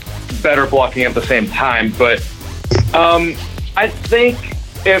better blocking at the same time. But I think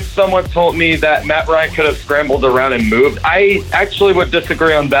if someone told me that Matt Ryan could have scrambled around and moved, I actually would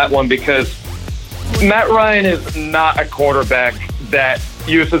disagree on that one, because Matt Ryan is not a quarterback that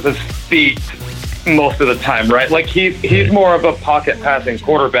uses his feet most of the time, right? Like he's more of a pocket passing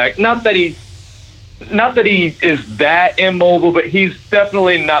quarterback. Not that he not that he is that immobile, but he's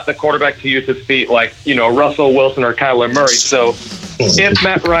definitely not the quarterback to use his feet like, Russell Wilson or Kyler Murray. So if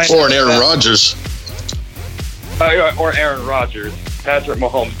Matt Ryan... Or an Aaron Rodgers. Or Aaron Rodgers, Patrick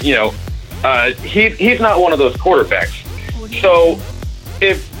Mahomes, he's not one of those quarterbacks. So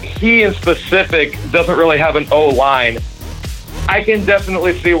if he in specific doesn't really have an O-line, I can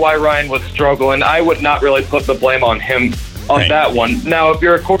definitely see why Ryan would struggle, and I would not really put the blame on him on that one. Now, if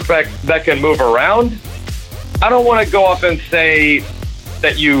you're a quarterback that can move around, I don't want to go up and say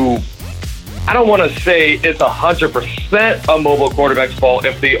that I don't want to say it's 100% a mobile quarterback's fault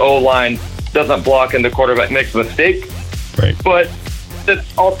if the O-line doesn't block and the quarterback makes a mistake. Right. But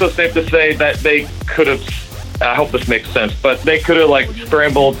it's also safe to say that they could have, I hope this makes sense, but they could have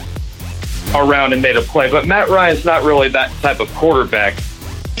scrambled around and made a play. But Matt Ryan's not really that type of quarterback.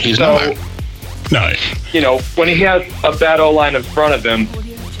 He's not. No. When he has a bad O-line in front of him,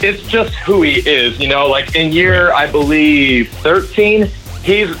 it's just who he is. In year, I believe, 13,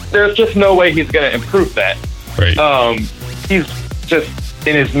 there's just no way he's going to improve that. Right. He's just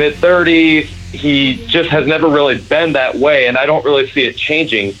in his mid-30s. He just has never really been that way, and I don't really see it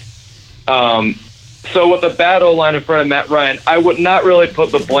changing. So with a bad O-line in front of Matt Ryan, I would not really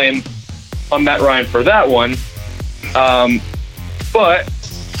put the blame on Matt Ryan for that one. But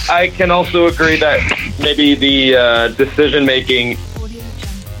I can also agree that maybe the decision-making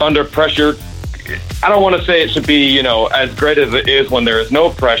under pressure, I don't want to say it should be, as great as it is when there is no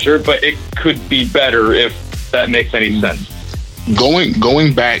pressure, but it could be better if that makes any sense.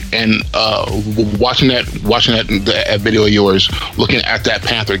 Going back and watching that video of yours, looking at that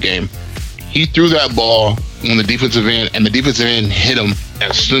Panther game, he threw that ball on the defensive end, and the defensive end hit him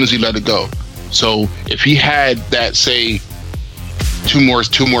as soon as he let it go. So if he had that, say, two more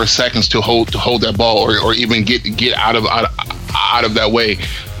seconds to hold that ball, or even get out of that way,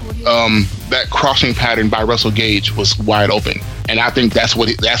 that crossing pattern by Russell Gage was wide open, and I think that's what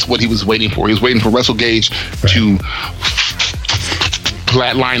he was waiting for. He was waiting for Russell Gage to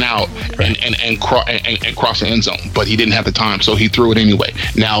flat line out and cross the end zone, but he didn't have the time, so he threw it anyway.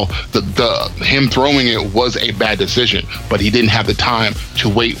 Now, the him throwing it was a bad decision, but he didn't have the time to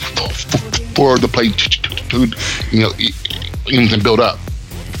wait for the play to build up.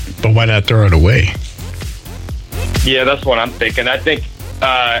 But why not throw it away? Yeah, that's what I'm thinking. I think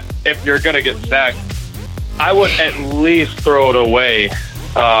if you're going to get sacked, I would at least throw it away.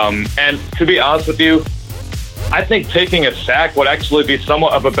 And to be honest with you, I think taking a sack would actually be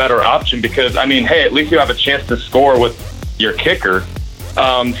somewhat of a better option because, hey, at least you have a chance to score with your kicker.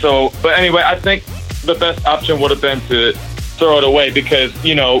 But anyway, I think the best option would have been to throw it away because,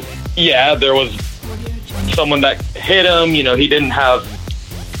 there was someone that hit him. He didn't have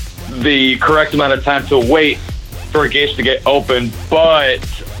the correct amount of time to wait for a Gage to get open, but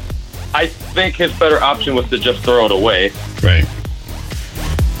I think his better option was to just throw it away. Right.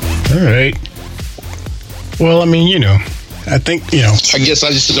 All right. Well, I think, I guess I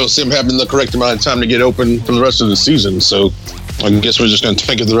just don't see him having the correct amount of time to get open for the rest of the season. So I guess we're just going to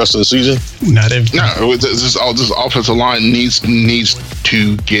think of the rest of the season. No, this offensive line needs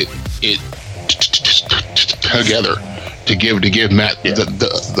to get it together to give Matt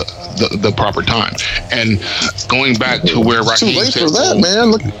the proper time. And going back to where Raheem too late said, for that, man.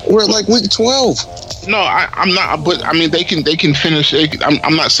 Look, we're at week 12. No, I'm not. But they can finish.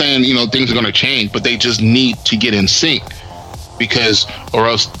 I'm not saying things are going to change, but they just need to get in sync or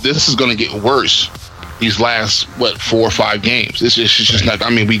else this is going to get worse. These last 4 or 5 games, it's just not.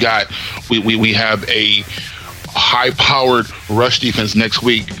 We have a high-powered rush defense next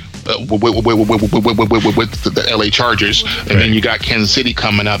week with the LA Chargers, and then you got Kansas City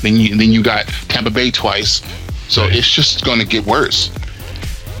coming up, and then you got Tampa Bay twice. So it's just going to get worse.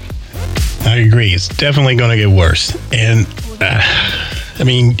 I agree. It's definitely going to get worse. And,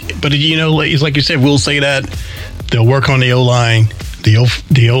 but it's like you said, we'll say that they'll work on the O-line.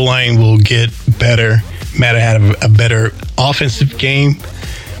 The O-line will get better. Matt had a better offensive game.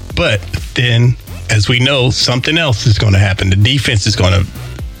 But then, as we know, something else is going to happen. The defense is going to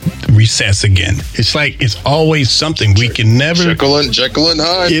recess again. It's always something. We can never... Jekyll and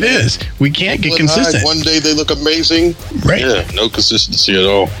Hyde. It is. We can't get consistent. One day they look amazing. Right. Yeah, no consistency at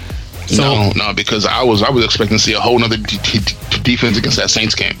all. No, because I was expecting to see a whole nother defense against that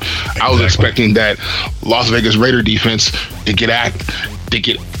Saints game. I was expecting that Las Vegas Raider defense to get at to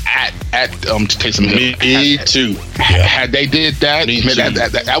take some hits. Me too. Had they did that,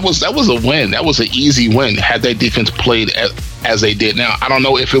 that was a win. That was an easy win. Had that defense played as they did. Now I don't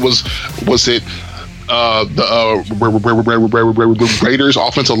know if it was it the Raiders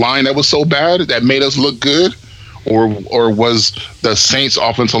offensive line that was so bad that made us look good, or was the Saints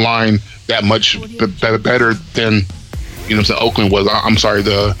offensive line that much better than, you know, Oakland was. I'm sorry,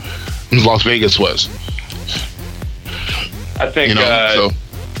 the Las Vegas was. I think, you know,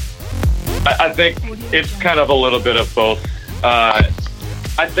 I think it's kind of a little bit of both.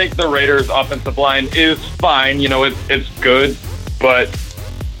 I think the Raiders' offensive line is fine. You know, it's good, but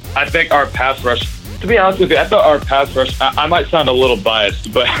I think our pass rush, to be honest with you, I thought our pass rush, I might sound a little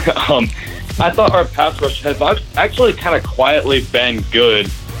biased, but I thought our pass rush has actually kind of quietly been good.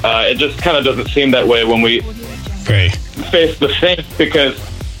 It just kind of doesn't seem that way when we face the Saints, because,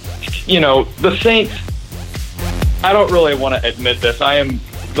 you know, the Saints, I don't really want to admit this. I am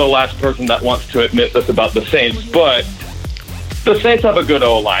the last person that wants to admit this about the Saints, but the Saints have a good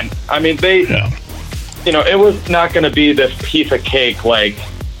O-line. I mean, you know, it was not going to be this piece of cake like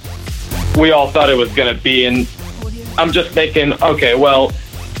we all thought it was going to be. And I'm just thinking, okay, well,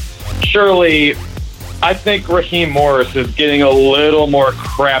 surely I think Raheem Morris is getting a little more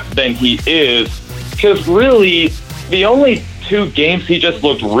crap than he is, because really the only 2 games he just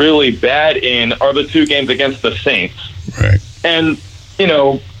looked really bad in are the 2 games against the Saints. Right. And, you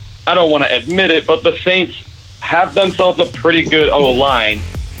know, I don't want to admit it, but the Saints have themselves a pretty good O-line.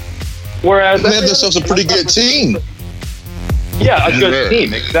 Whereas they have themselves a pretty good team. Yeah, a good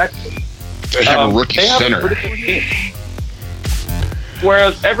team, exactly. They have a rookie center. A pretty good team.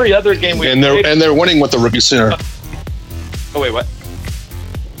 Whereas every other game we played, they're winning with the rookie center. Oh wait, what?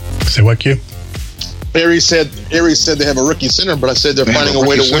 Say what, Q? Ari said they have a rookie center, but I said they're finding a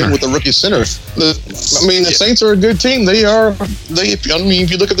way to win with the rookie center. The Saints are a good team.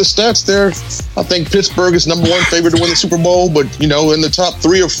 If you look at the stats, I think Pittsburgh is number 1 favorite to win the Super Bowl, but, you know, in the top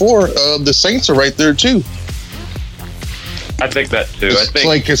 3 or 4, the Saints are right there too. I think that too.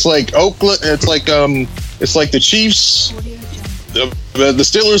 It's like Oakland. It's like the Chiefs, the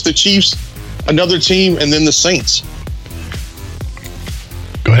Steelers, the Chiefs, another team, and then the Saints.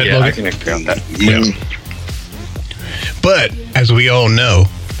 Go ahead, Logan. I can agree on that. Yeah. But as we all know,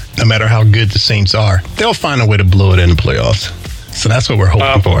 no matter how good the Saints are, they'll find a way to blow it in the playoffs. So that's what we're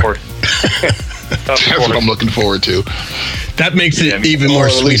hoping for. That's what I'm looking forward to. That makes it even more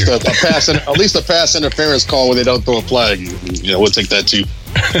sweeter. At least a pass interference call where they don't throw a flag. You know, we'll take that too.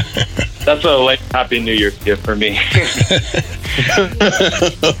 That's a late Happy New Year's gift for me.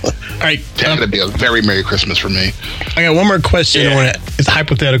 All right, that's gonna be a very Merry Christmas for me. I got one more question. Yeah. It's a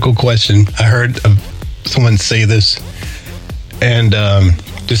hypothetical question. I heard someone say this, and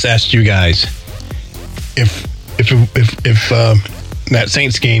just asked you guys if that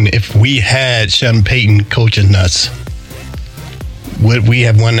Saints game, if we had Sean Payton coaching us, would we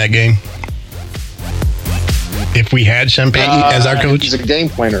have won that game? If we had Sean Payton as our coach? He's a game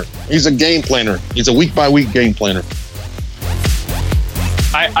planner. He's a week-by-week game planner.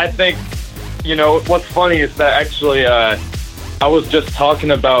 I think, you know, what's funny is that actually I was just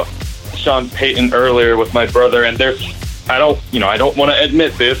talking about Sean Payton earlier with my brother, and I don't want to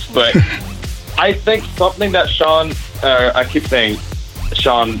admit this, but I think something that I keep saying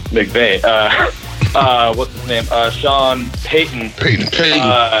Sean McVay, what's his name? Sean Payton. Payton.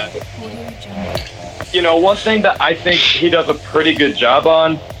 You know, one thing that I think he does a pretty good job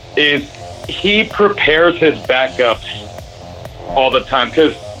on is he prepares his backups all the time.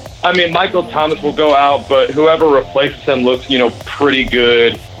 Because, I mean, Michael Thomas will go out, but whoever replaces him looks, you know, pretty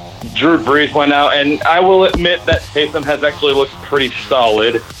good. Drew Brees went out, and I will admit that Taysom has actually looked pretty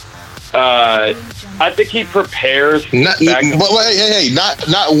solid. I think he prepares. Not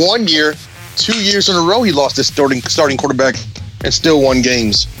 1 year, 2 years in a row he lost his starting quarterback and still won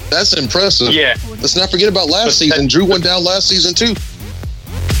games. That's impressive. Yeah. Let's not forget about last season. Drew went down last season too.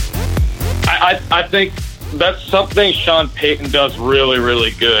 I think that's something Sean Payton does really,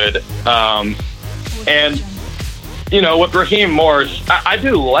 really good. And, you know, with Raheem Morris, I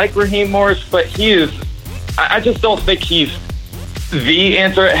do like Raheem Morris, but I just don't think he's the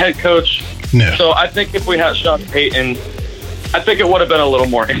answer at head coach. No. So I think if we had Sean Payton, I think it would have been a little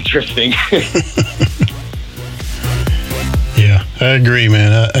more interesting. Yeah, I agree,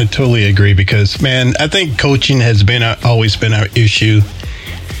 man. I totally agree because, man, I think coaching has always been our issue.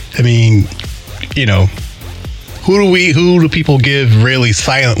 I mean, you know, who do people give really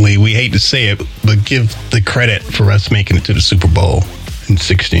silently? We hate to say it, but give the credit for us making it to the Super Bowl in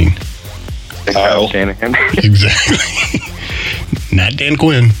 2016. Shanahan. Exactly. Not Dan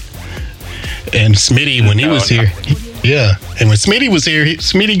Quinn. And Smitty, when he was here. Yeah. And when Smitty was here,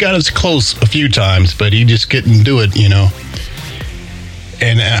 Smitty got us close a few times, but he just couldn't do it, you know.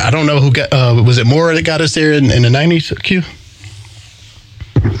 And I don't know who got, was it Moore that got us there in the 90s, Q?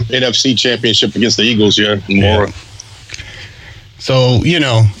 NFC Championship against the Eagles, yeah. Moore. Yeah. So, you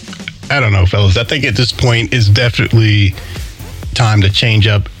know, I don't know, fellas. I think at this point it's definitely time to change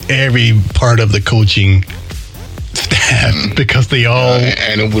up every part of the coaching staff because they all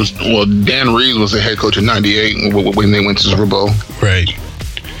and it was Dan Reeves was the head coach in '98 when they went to Super Bowl. Right.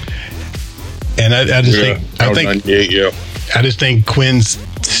 And I just think 98, yeah. I just think Quinn's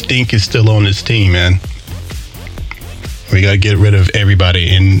stink is still on this team, man. We got to get rid of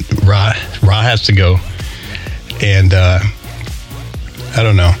everybody, and Ra has to go. And I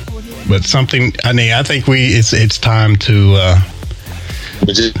don't know, but something. I mean, I think it's time to.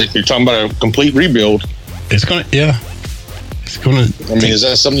 But you're talking about a complete rebuild. It's gonna. I mean, is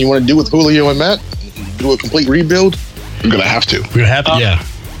that something you want to do with Julio and Matt? Do a complete rebuild? We're gonna have to. We're gonna have to. Yeah.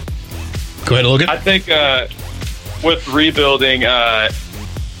 Go ahead, Logan. I think with rebuilding,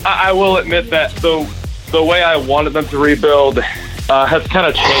 I will admit that the way I wanted them to rebuild has kind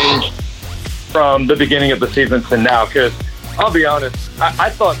of changed from the beginning of the season to now. Because I'll be honest,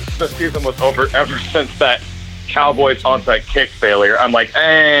 I thought the season was over ever since that Cowboys onside kick failure. I'm like,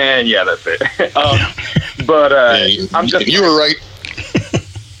 yeah, that's it. But I'm just. You were right.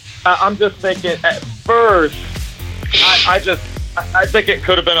 I'm just thinking at first, I think it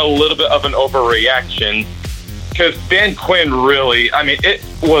could have been a little bit of an overreaction because Dan Quinn really, I mean, it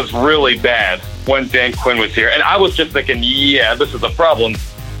was really bad when Dan Quinn was here. And I was just thinking, yeah, this is a problem.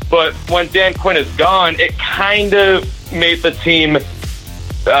 But when Dan Quinn is gone, it kind of made the team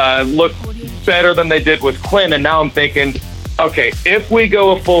look better than they did with Quinn. And now I'm thinking, okay, if we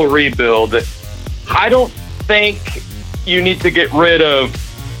go a full rebuild, I don't think you need to get rid of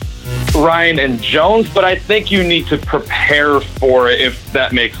Ryan and Jones, but I think you need to prepare for it, if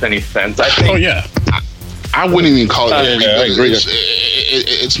that makes any sense. I think, I wouldn't even call it a rebuild. I agree.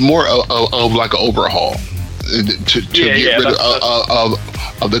 It's more of like an overhaul to get rid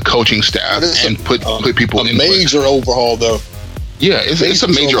of the coaching staff and put people in. A major overhaul, though. Yeah, it's a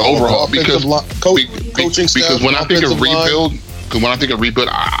major overhaul because coaching staff. Because when I think of rebuild,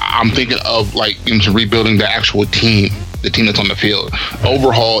 I'm thinking of like into rebuilding the actual team. The team that's on the field.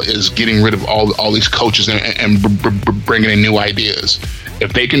 Overhaul is getting rid of all these coaches and bringing in new ideas.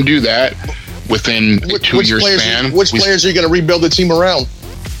 If they can do that within a 2-year span, which players are you going to rebuild the team around?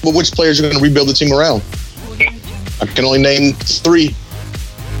 Well, which players are you going to rebuild the team around? I can only name 3.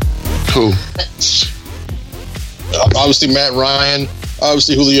 Who? Obviously Matt Ryan.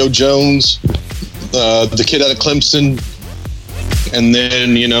 Obviously Julio Jones. The kid out of Clemson. And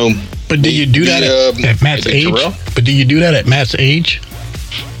then, But do you do that at Matt's age? Terrell? But do you do that at Matt's age?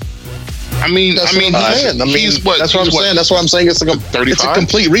 I mean, that's what I'm saying. That's what I'm saying. It's like 35? It's a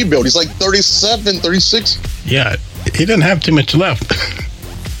complete rebuild. He's like 37, 36. Yeah, he doesn't have too much left.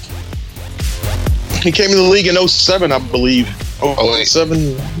 He came in the league in 07, I believe.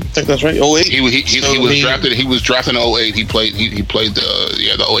 07, I think that's right. 08. He was drafted. He was drafted in 08. He played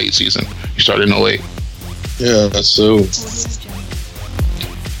the 08 season. He started in 08. Yeah, so.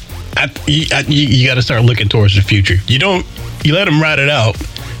 You got to start looking towards the future. You let them ride it out,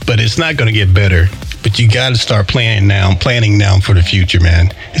 but it's not going to get better. But you got to start planning now for the future,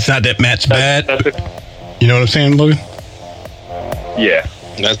 man. It's not that Matt's bad. You know what I'm saying, Logan? Yeah.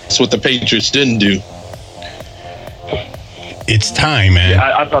 That's what the Patriots didn't do. It's time, man.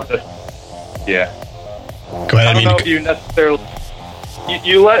 Yeah, I thought that. Yeah. Go ahead. I don't know if you necessarily.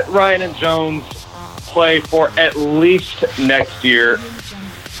 You let Ryan and Jones play for at least next year.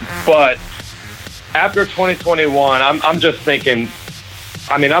 But after 2021, I'm just thinking.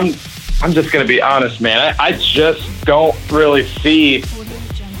 I mean, I'm just going to be honest, man. I just don't really see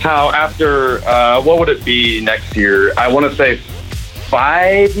how after what would it be next year? I want to say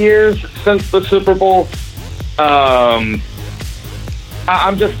 5 years since the Super Bowl.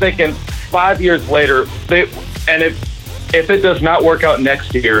 I'm just thinking 5 years later, and if it does not work out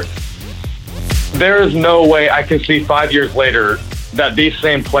next year, there is no way I can see 5 years later that these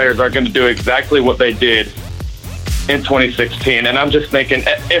same players are going to do exactly what they did in 2016. And I'm just thinking,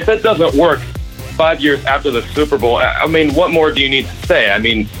 if it doesn't work 5 years after the Super Bowl, I mean, what more do you need to say? I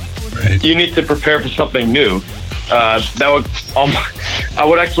mean, You need to prepare for something new. I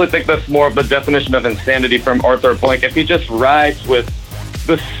would actually think that's more of the definition of insanity from Arthur Blank. If he just rides with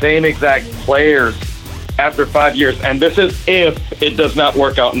the same exact players after 5 years, and this is if it does not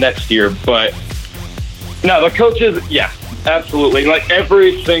work out next year, but no, the coaches, yeah. Absolutely. Like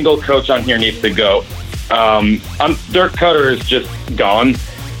every single coach on here needs to go. Dirk Cutter is just gone.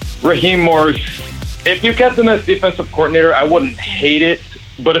 Raheem Morris, if you kept him as defensive coordinator, I wouldn't hate it.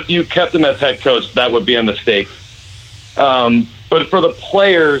 But if you kept him as head coach, that would be a mistake. But for the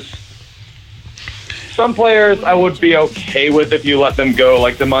players, some players I would be okay with if you let them go,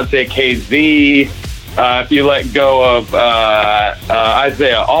 like DeMonte KZ, if you let go of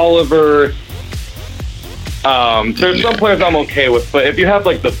Isaiah Oliver. There's some players I'm okay with, but if you have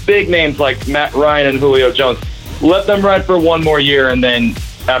like the big names like Matt Ryan and Julio Jones, let them ride for one more year, and then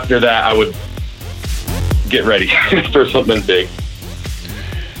after that, I would get ready for something big.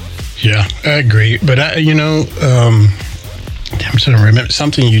 Yeah, I agree. But I'm trying to remember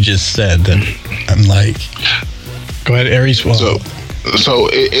something you just said that I'm like, go ahead, Aries. Well, so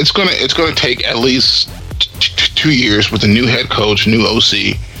it's gonna take at least 2 years with a new head coach, new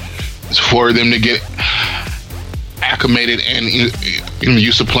OC, for them to get acclimated and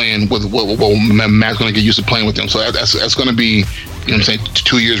used to playing with what Matt's going to get used to playing with them. So that's going to be,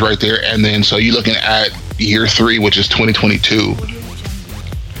 2 years right there. And then so you're looking at year 3, which is 2022,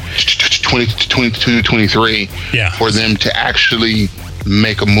 23, for them to actually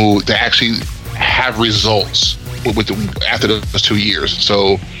make a move, to actually have results after those 2 years.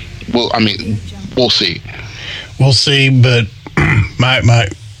 So, we'll see. We'll see, but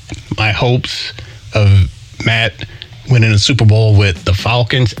my hopes of Matt winning a Super Bowl with the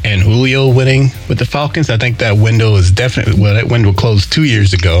Falcons and Julio winning with the Falcons, I think that window is definitely, that window closed 2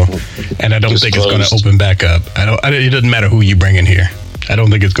 years ago, and I don't think it's going to open back up. It doesn't matter who you bring in here. I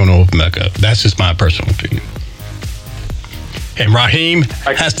don't think it's going to open back up. That's just my personal opinion. And Raheem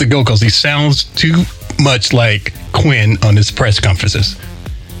has to go because he sounds too much like Quinn on his press conferences.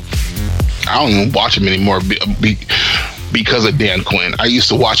 I don't even watch him anymore because of Dan Quinn. I used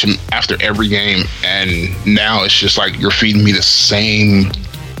to watch him after every game, and now it's just like you're feeding me the same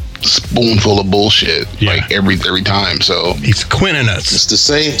spoonful of bullshit like every time. So he's Quinning us. It's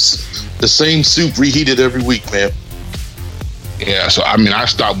the same soup reheated every week, man. Yeah, so I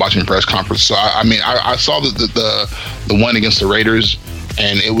stopped watching press conference. So I saw the one against the Raiders,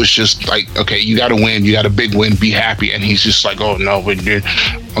 and it was just like, okay, you got to win, you got a big win, be happy. And he's just like, oh no,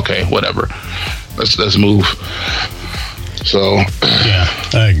 okay, whatever, let's move. So yeah,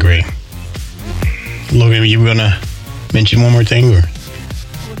 I agree. Logan, you were gonna mention one more thing, or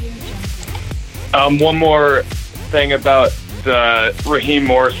one more thing about Raheem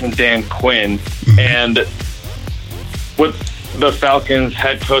Morris and Dan Quinn, and with the Falcons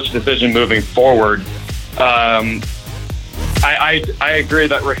head coach decision moving forward. I agree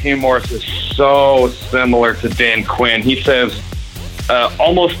that Raheem Morris is so similar to Dan Quinn. He says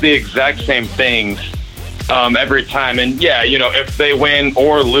almost the exact same things every time. And yeah, if they win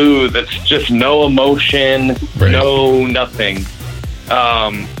or lose, it's just no emotion, no nothing.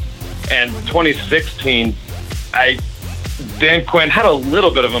 And 2016, Dan Quinn had a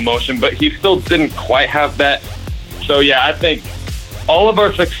little bit of emotion, but he still didn't quite have that. So yeah, I think all of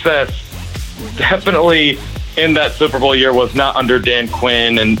our success definitely in that Super Bowl year was not under Dan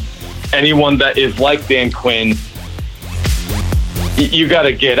Quinn, and anyone that is like Dan Quinn, you got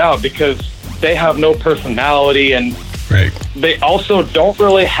to get out because they have no personality, and they also don't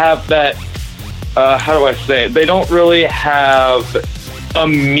really have that, how do I say it? They don't really have a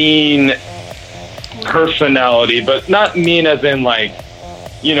mean personality, but not mean as in like,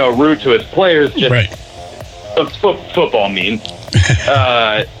 rude to his players, just football mean.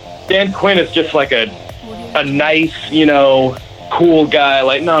 Dan Quinn is just like a nice, cool guy.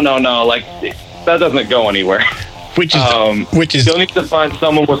 Like, no, like that doesn't go anywhere. Which is you'll need to find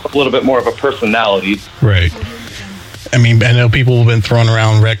someone with a little bit more of a personality. Right. I know people have been throwing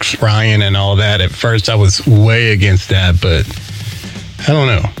around Rex Ryan and all that. At first, I was way against that, but I don't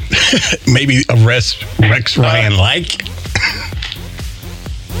know. Maybe a Rex Ryan like.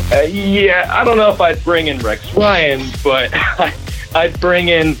 Yeah, I don't know if I'd bring in Rex Ryan, but I'd bring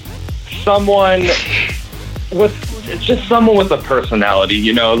in someone with a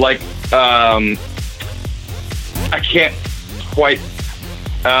personality, like I can't quite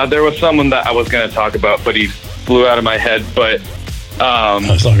there was someone that I was going to talk about, but he flew out of my head. But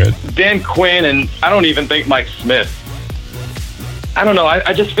that's all good. Dan Quinn, and I don't even think Mike Smith. I don't know.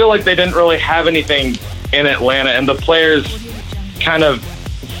 I just feel like they didn't really have anything in Atlanta, and the players kind of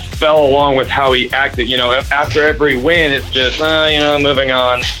fell along with how he acted. After every win, it's just moving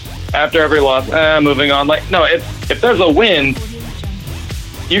on. After every loss, moving on. Like, no, if there's a win,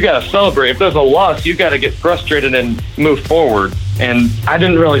 you got to celebrate. If there's a loss, you got to get frustrated and move forward. And I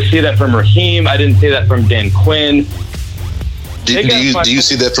didn't really see that from Raheem. I didn't see that from Dan Quinn. Do you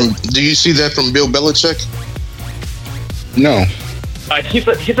see that from Bill Belichick? No. He's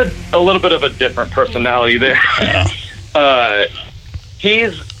a little bit of a different personality there. Yeah.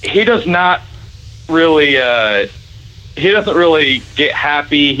 He does not really. He doesn't really get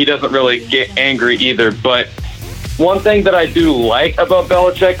happy. He doesn't really get angry either. But one thing that I do like about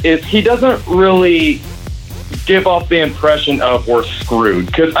Belichick is he doesn't really give off the impression of we're screwed.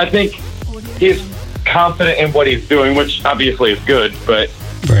 Because I think he's confident in what he's doing, which obviously is good. But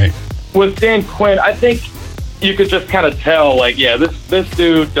with Dan Quinn, I think you could just kind of tell, like, yeah, this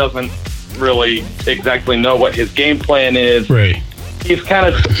dude doesn't really exactly know what his game plan is. Right. He's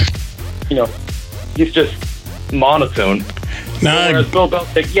kind of, he's just monotone. Whereas Bill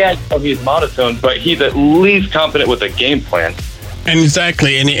Belichick, he's monotone, but he's at least confident with a game plan. And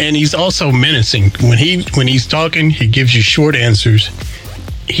exactly, and he's also menacing. When he's talking, he gives you short answers.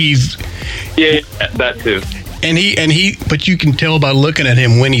 That too. But you can tell by looking at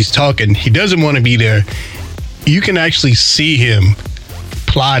him when he's talking, he doesn't want to be there. You can actually see him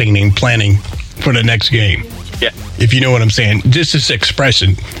plotting and planning for the next game. Yeah. If you know what I'm saying. Just his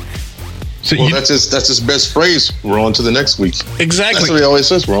expression. So that's his best phrase. We're on to the next week. Exactly. That's what he always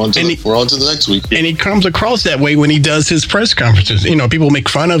says. We're on to the next week. And he comes across that way when he does his press conferences. People make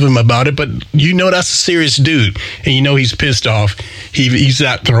fun of him about it, but that's a serious dude. And he's pissed off. He's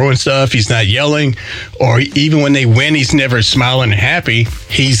not throwing stuff. He's not yelling. Or even when they win, he's never smiling and happy.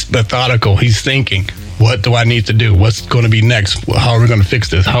 He's methodical. He's thinking, what do I need to do? What's going to be next? How are we going to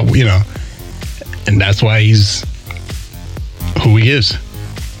fix this? And that's why he's who he is.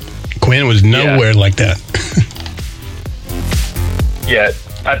 Quinn was nowhere like that. Yeah,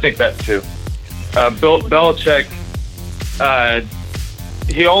 I think that too. Bill Belichick,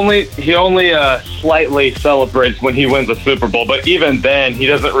 he only slightly celebrates when he wins a Super Bowl, but even then, he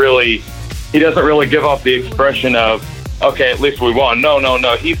doesn't really give off the expression of, okay, at least we won. No.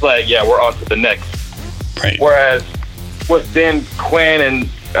 He's like, yeah, we're on to the next. Right. Whereas with Dan Quinn and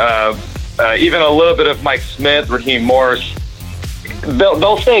even a little bit of Mike Smith, Raheem Morris,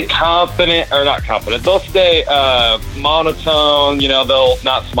 they'll stay confident, or not confident. They'll stay monotone. They'll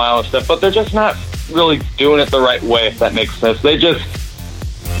not smile and stuff, but they're just not really doing it the right way. If that makes sense, you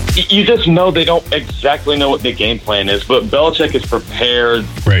just know they don't exactly know what the game plan is. But Belichick is prepared,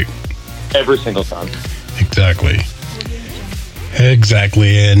 right, every single time. Exactly.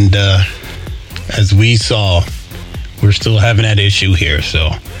 And as we saw, we're still having that issue here.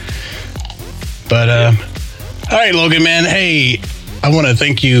 So, but all right, Logan, man. Hey, I want to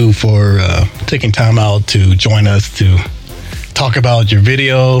thank you for taking time out to join us to talk about your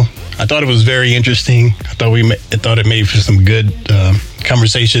video. I thought it was very interesting. I thought it made for some good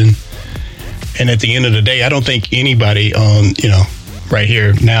conversation. And at the end of the day, I don't think anybody on, right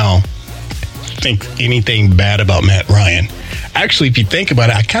here now thinks anything bad about Matt Ryan. Actually, if you think about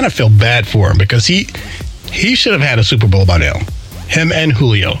it, I kind of feel bad for him because he should have had a Super Bowl by now. Him and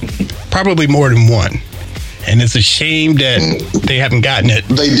Julio. Probably more than one. And it's a shame that they haven't gotten it.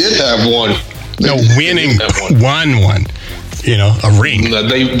 They did have one. Won one. A ring.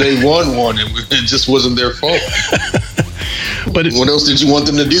 They won one. It just wasn't their fault. But what else did you want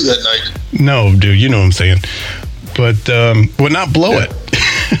them to do that night? No, dude, you know what I'm saying. But not blow it.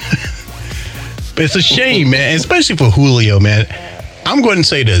 But it's a shame, man, especially for Julio, man. I'm going to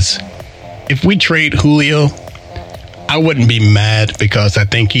say this. If we trade Julio, I wouldn't be mad because I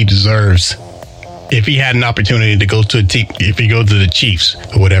think he deserves, if he had an opportunity to go to a team, if he goes to the Chiefs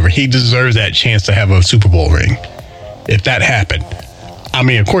or whatever, he deserves that chance to have a Super Bowl ring. If that happened. I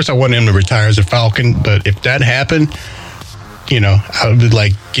mean, of course, I want him to retire as a Falcon, but if that happened, I would be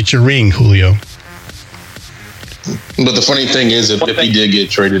like, get your ring, Julio. But the funny thing is, if he did get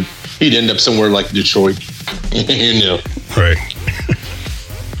traded, he'd end up somewhere like Detroit. Right.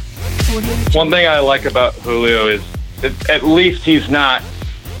 One thing I like about Julio is at least he's not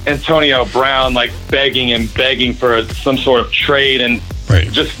Antonio Brown, like begging for some sort of trade and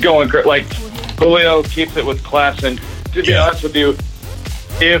just going like Julio keeps it with class. And to be honest with you,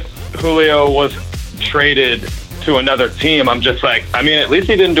 if Julio was traded to another team, I'm just like, I mean, at least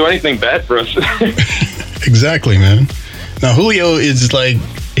he didn't do anything bad for us. Exactly, man. Now Julio is like,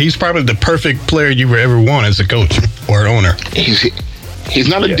 he's probably the perfect player you would ever want as a coach or owner. He's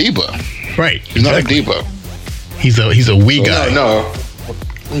not a diva. Right. He's not a diva. He's a wee guy. No.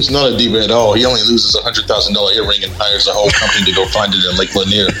 He's not a diva at all. He only loses $100,000 earring and hires a whole company to go find it in Lake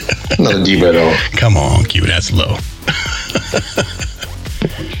Lanier. Not a diva at all. Come on, Q, that's low.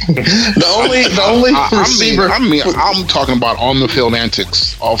 The only receiver. I'm talking about on the field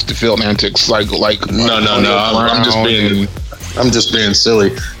antics, off the field antics, like. No. I'm just being silly.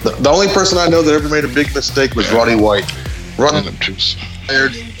 The only person I know that ever made a big mistake was Roddy White.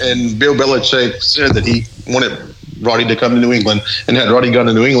 And Bill Belichick said that he wanted Roddy to come to New England, and had Roddy gone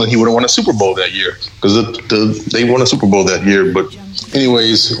to New England, he would have won a Super Bowl that year because they won a Super Bowl that year. But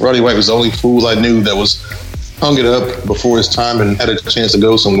anyways, Roddy White was the only fool I knew that was hung it up before his time and had a chance to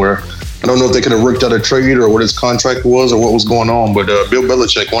go somewhere. I don't know if they could have worked out a trade or what his contract was or what was going on, but Bill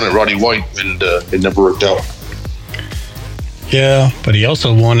Belichick wanted Roddy White, and it never worked out. Yeah, but he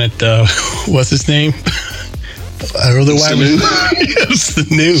also wanted what's his name? Otherwise, it's the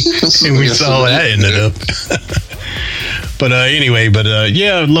new, and we saw how that ended up. But anyway,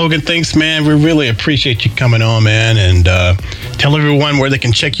 yeah, Logan, thanks, man. We really appreciate you coming on, man, and tell everyone where they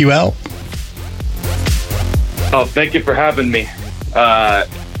can check you out. Oh, thank you for having me.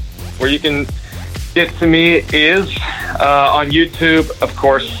 Where you can get to me is on YouTube, of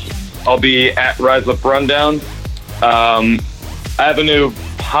course. I'll be at Rise Up Rundown. I have a new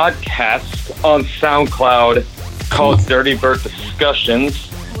podcast on SoundCloud called Dirty Bird Discussions.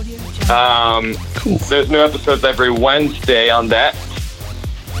 Cool. There's new episodes every Wednesday on that.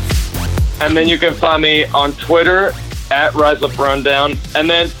 And then you can find me on Twitter at Rise Up Rundown. And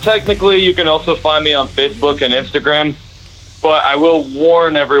then technically you can also find me on Facebook and Instagram. But I will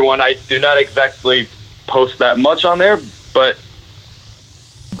warn everyone, I do not exactly post that much on there, but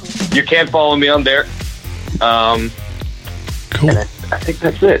you can follow me on there. Cool. I think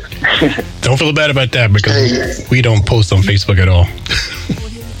that's it. Don't feel bad about that because we don't post on Facebook at all.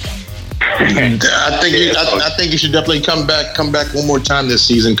 I think you should definitely come back one more time this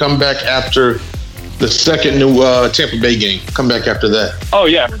season. Come back after the second new Tampa Bay game. Come back after that. Oh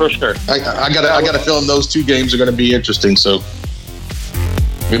yeah, for sure. I got a feeling those two games are going to be interesting. So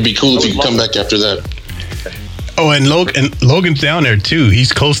it'd be cool if you could come back after that. Oh, and Logan's down there too.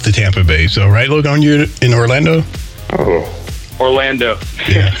 He's close to Tampa Bay. So right, Logan, you're in Orlando. Oh, Orlando.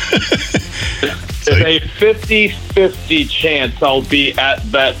 Yeah. There's a 50-50 chance I'll be at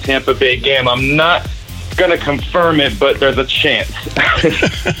that Tampa Bay game. I'm not going to confirm it, but there's a chance.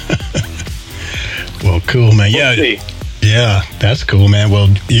 Well, cool, man. We'll see. Yeah, that's cool, man. Well,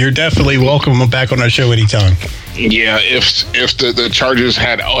 you're definitely welcome back on our show anytime. Yeah, if the Chargers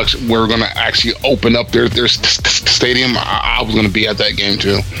were going to actually open up their stadium, I was going to be at that game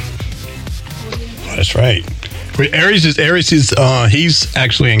too. That's right. Aries is he's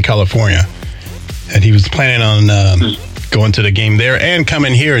actually in California, and he was planning on going to the game there and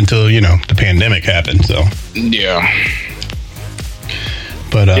coming here until the pandemic happened. So yeah,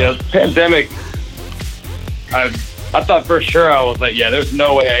 but the pandemic. I thought for sure I was like, yeah, there's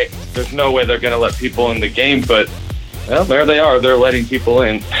no way they're gonna let people in the game, but well, there they are. They're letting people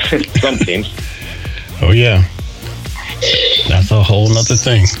in. Some teams. Oh yeah, that's a whole nother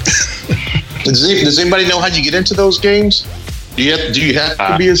thing. Does anybody know how you get into those games? Do you have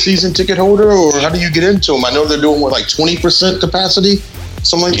to be a season ticket holder, or how do you get into them? I know they're doing like 20% capacity,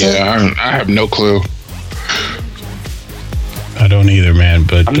 something like that. Yeah, I have no clue. I don't either, man.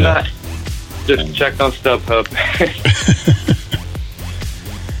 But I'm not. Just check on StubHub.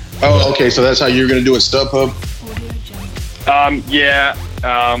 Oh, okay. So that's how you're going to do it, StubHub. Yeah.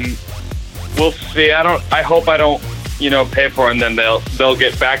 We'll see. I hope I don't. Pay for it, and then they'll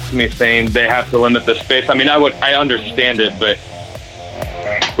get back to me saying they have to limit the space. I mean, I understand it, but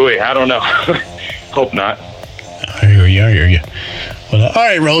I don't know. Hope not. I hear you. Well, all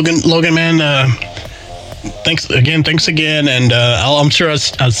right, Logan, man. Thanks again, and I'm sure I'll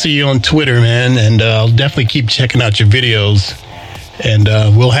see you on Twitter, man, and I'll definitely keep checking out your videos, and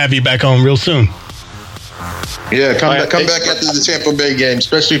we'll have you back on real soon. Yeah, come back after the Tampa Bay game,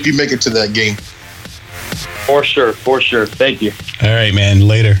 especially if you make it to that game. For sure. Thank you. All right, man.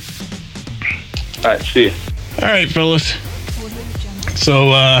 Later. All right, see you. All right, fellas.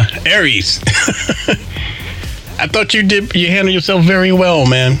 So, Aries, I thought you handled yourself very well,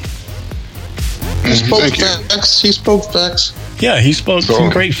 man. He spoke facts. Yeah, he spoke some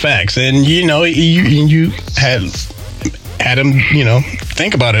great facts, and you had him,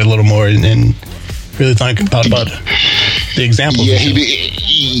 think about it a little more and really think about the examples. Yeah, he did.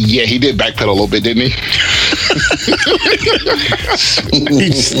 Yeah, he did backpedal a little bit, didn't he?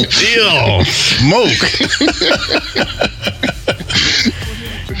 He still smoke.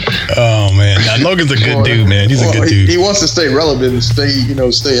 Oh man, now, Logan's a good dude, man. He's a good dude. He wants to stay relevant and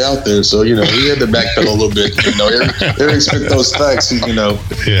stay out there. So he had to backpedal a little bit. Eric spit those facts.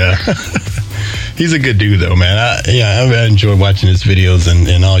 Yeah. He's a good dude, though, man. I enjoy watching his videos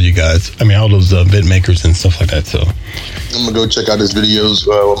and all you guys. I mean, all those vid makers and stuff like that. So I'm gonna go check out his videos.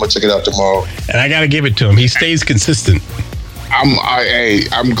 I'm gonna check it out tomorrow. And I gotta give it to him. He stays consistent.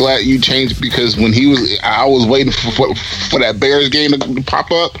 I'm glad you changed, because when I was waiting for that Bears game to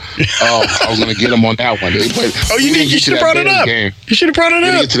pop up. I was gonna get him on that one. But you should have brought it up. You should have brought it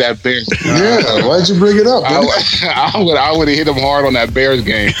up. Get to that Bears. Yeah, why'd you bring it up? I would have hit him hard on that Bears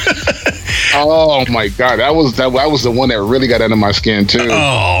game. Oh my God, that was the one that really got under my skin too.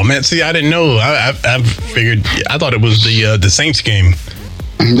 Oh man, see, I didn't know. I figured. I thought it was the Saints game.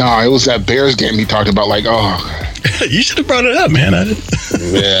 No, it was that Bears game he talked about. Like, you should have brought it up, man.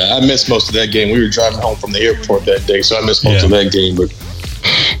 Yeah, I missed most of that game. We were driving home from the airport that day, so I missed most of that game.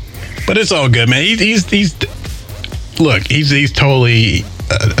 But it's all good, man. He's look, he's totally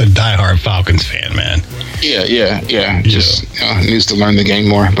a diehard Falcons fan, man. Yeah. Just needs to learn the game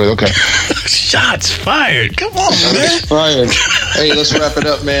more, but okay. Shots fired. Come on, man. Shots fired. Hey, let's wrap it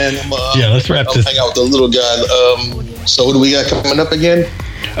up, man. Let's wrap I'll this. hang out with the little guy. So what do we got coming up again?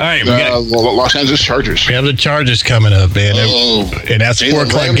 All right, we got Los Angeles Chargers. We have the Chargers coming up, man. And that's a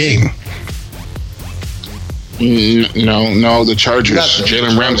 4:00 game. No, the Chargers.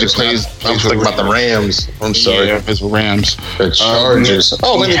 Jalen Ramsey plays. I'm thinking about the Rams. I'm sorry. Yeah, it's the Rams. The Chargers. The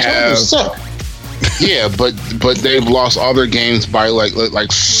Chargers suck. Yeah, but they've lost all their games by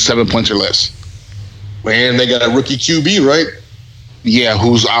like 7 points or less. Man, they got a rookie QB, right? Yeah,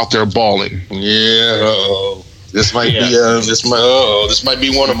 who's out there balling? Yeah. This might be. This might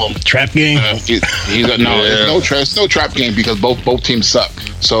be one of them. Trap game. It's no trap game because both teams suck.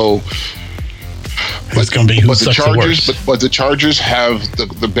 So. It's going to be who sucks the worst. But the Chargers have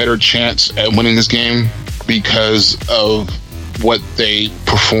the better chance at winning this game because of what they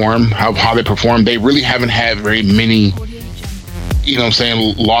perform, how they perform. They really haven't had very many,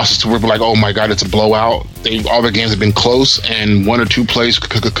 losses to where we're like, oh my God, it's a blowout. All their games have been close, and one or two plays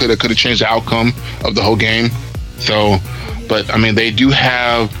could have changed the outcome of the whole game. So, but I mean, they do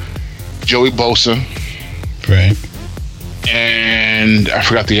have Joey Bosa, right? And I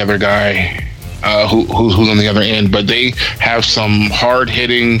forgot the other guy. Who's on the other end, but they have some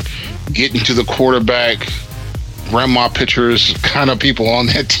hard-hitting, getting to the quarterback, grandma pitchers kind of people on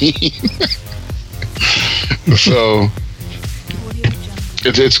that team. So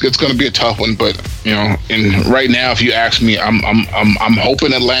it's going to be a tough one, but and right now, if you ask me, I'm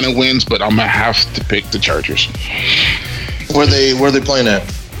hoping Atlanta wins, but I'm gonna have to pick the Chargers. Where they playing at?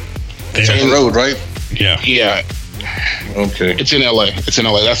 It's on the road, right? Yeah. Okay. It's in LA.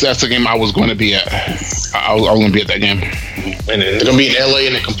 That's the game I was going to be at. I was going to be at that game. And it's going to be in LA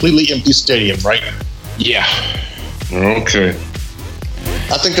in a completely empty stadium, right? Yeah. Okay.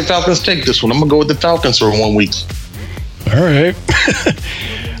 I think the Falcons take this one. I'm going to go with the Falcons for 1 week. All right.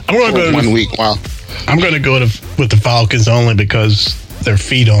 I'm going to go 1 week. Wow. I'm going to go with the Falcons only because their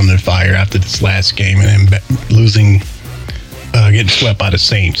feet on the fire after this last game and then losing, getting swept by the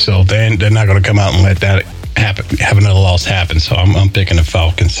Saints. So they're not going to come out and let that have another loss happen, so I'm picking the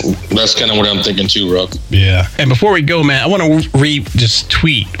Falcons. That's kind of what I'm thinking too, Rock. Yeah. And before we go, man, I want to read this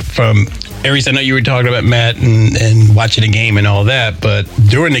tweet from Aries. I know you were talking about Matt and watching the game and all that, but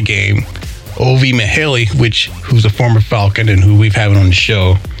during the game, Ovi Mihaly, who's a former Falcon and who we've had on the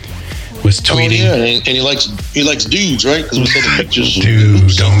show, was tweeting. Oh, yeah, and he likes dudes, right? Because we saw the pictures.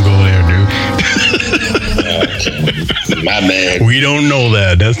 Dude, don't go there, dude. My bad. We don't know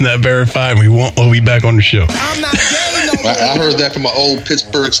that. That's not verified. We want Ovi back on the show. I'm not gay, no. I heard that from my old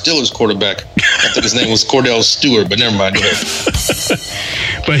Pittsburgh Steelers quarterback. I think his name was Cordell Stewart, but never mind.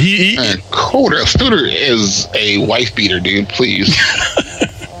 But he Cordell Stewart is a wife beater, dude. Please.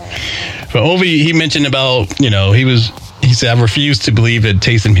 But Ovi, he mentioned about he said, I refuse to believe that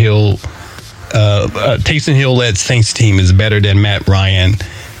Taysom Hill led Saints team is better than Matt Ryan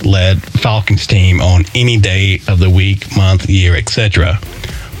led Falcons team on any day of the week, month, year, etc.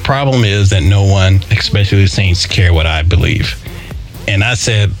 Problem is that no one, especially the Saints, care what I believe. And I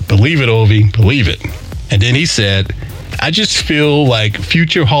said, believe it, Ovi, believe it. And then he said, I just feel like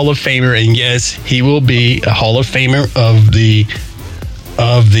future Hall of Famer, and yes, he will be a Hall of Famer of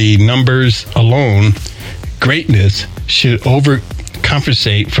the numbers alone. Greatness should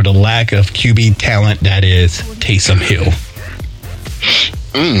overcompensate for the lack of QB talent that is Taysom Hill.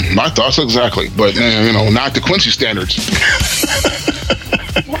 My thoughts exactly, but not the Quincy standards.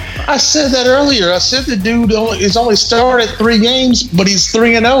 I said that earlier. I said the dude is only started 3 games, but he's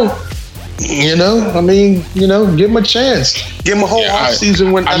 3-0. I mean, give him a chance. Give him a whole off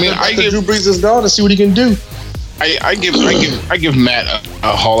season when Drew Brees is gone to see what he can do. I give Matt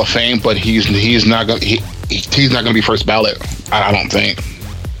a Hall of Fame, but he's not going to be first ballot. I don't think.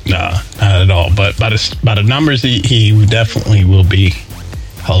 Nah, not at all. But by the numbers, he definitely will be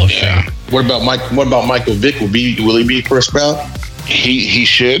Hall of Fame. What about Michael Vick? Will he be first ballot? He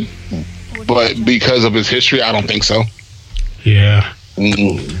should, but because of his history, I don't think so. Yeah,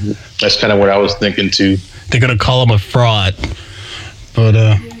 that's kind of what I was thinking too. They're gonna call him a fraud, but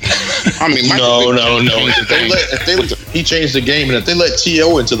I mean, no. He changed the game, and if they let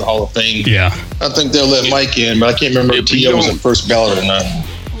T.O. into the Hall of Fame, I think they'll let Mike in. But I can't remember if T.O. was in first ballot or not.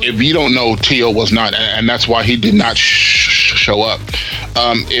 If you don't know, T.O. was not, and that's why he did not show up.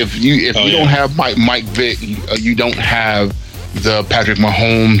 If you don't have Mike Vick, you don't have the Patrick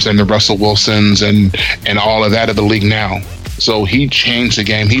Mahomes and the Russell Wilsons and all of that of the league now. So he changed the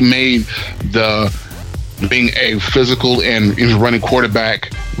game. He made being a physical and running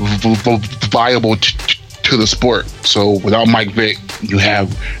quarterback viable to to the sport. So without Mike Vick, you have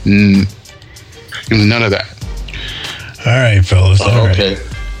none of that. All right, fellas. All right. Okay.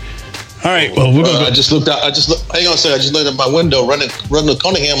 All right. Well, we're gonna. I just looked out. Hang on a second. I just looked at my window. Running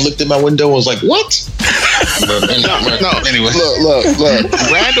Cunningham looked at my window and was like, "What?" No. Anyway, look.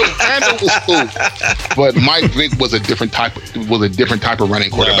 Randall was cool, but Mike Vick was a different type of running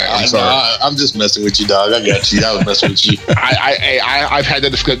quarterback. I'm sorry. I'm just messing with you, dog. I got you. I was messing with you. I've had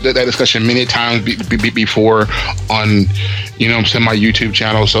that discussion many times before on, my YouTube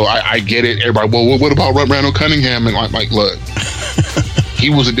channel. So I get it. Everybody, well, what about Randall Cunningham? And I'm like, look,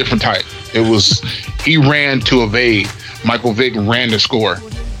 he was a different type. He ran to evade. Michael Vick ran to score.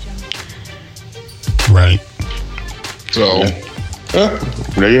 Right. So,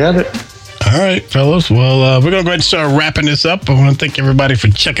 there you have it. All right, fellas. Well, we're going to go ahead and start wrapping this up. I want to thank everybody for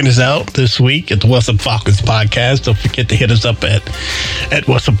checking us out this week at the What's Up Falcons podcast. Don't forget to hit us up at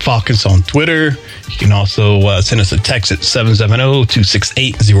What's Up Falcons on Twitter. You can also send us a text at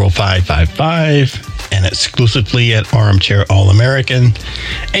 770-268-0555 and exclusively at Armchair All-American.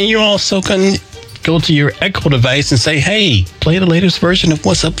 And you also can go to your Echo device and say, hey, play the latest version of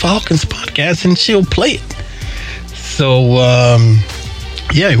What's Up Falcons podcast, and she'll play it. So,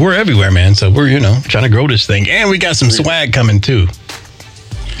 yeah, we're everywhere, man. So we're, trying to grow this thing. And we got some swag coming, too.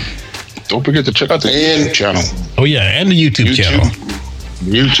 Don't forget to check out the YouTube channel. Oh, yeah, and the YouTube channel.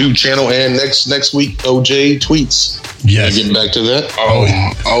 YouTube channel, and next week, OJ tweets. Yes. Getting back to that.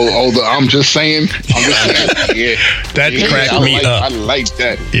 I'm just saying. Yeah. That cracked me up. I like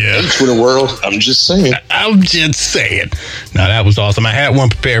that. Yeah. Hey, Twitter world. I'm just saying. No, that was awesome. I had one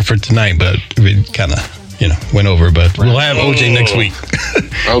prepared for tonight, but it kind of, went over. But we'll have OJ next week.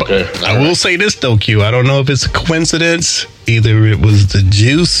 Okay. I will say this, though, Q. I don't know if it's a coincidence. Either it was the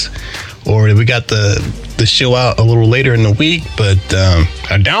juice or we got the show out a little later in the week, but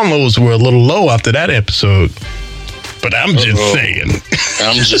our downloads were a little low after that episode. But I'm just saying.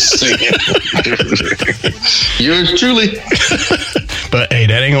 Yours truly. But hey,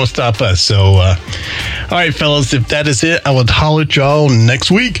 that ain't gonna stop us. So, all right, fellas, if that is it, I will holler at y'all next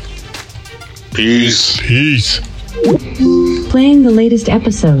week. Peace. Playing the latest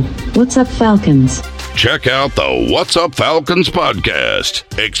episode. What's Up Falcons? Check out the What's Up Falcons podcast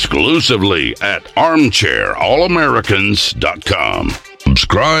exclusively at armchairallamericans.com.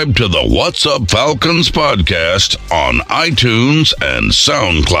 Subscribe to the What's Up Falcons podcast on iTunes and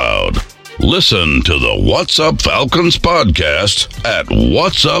SoundCloud. Listen to the What's Up Falcons podcast at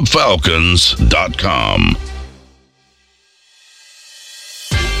whatsupfalcons.com.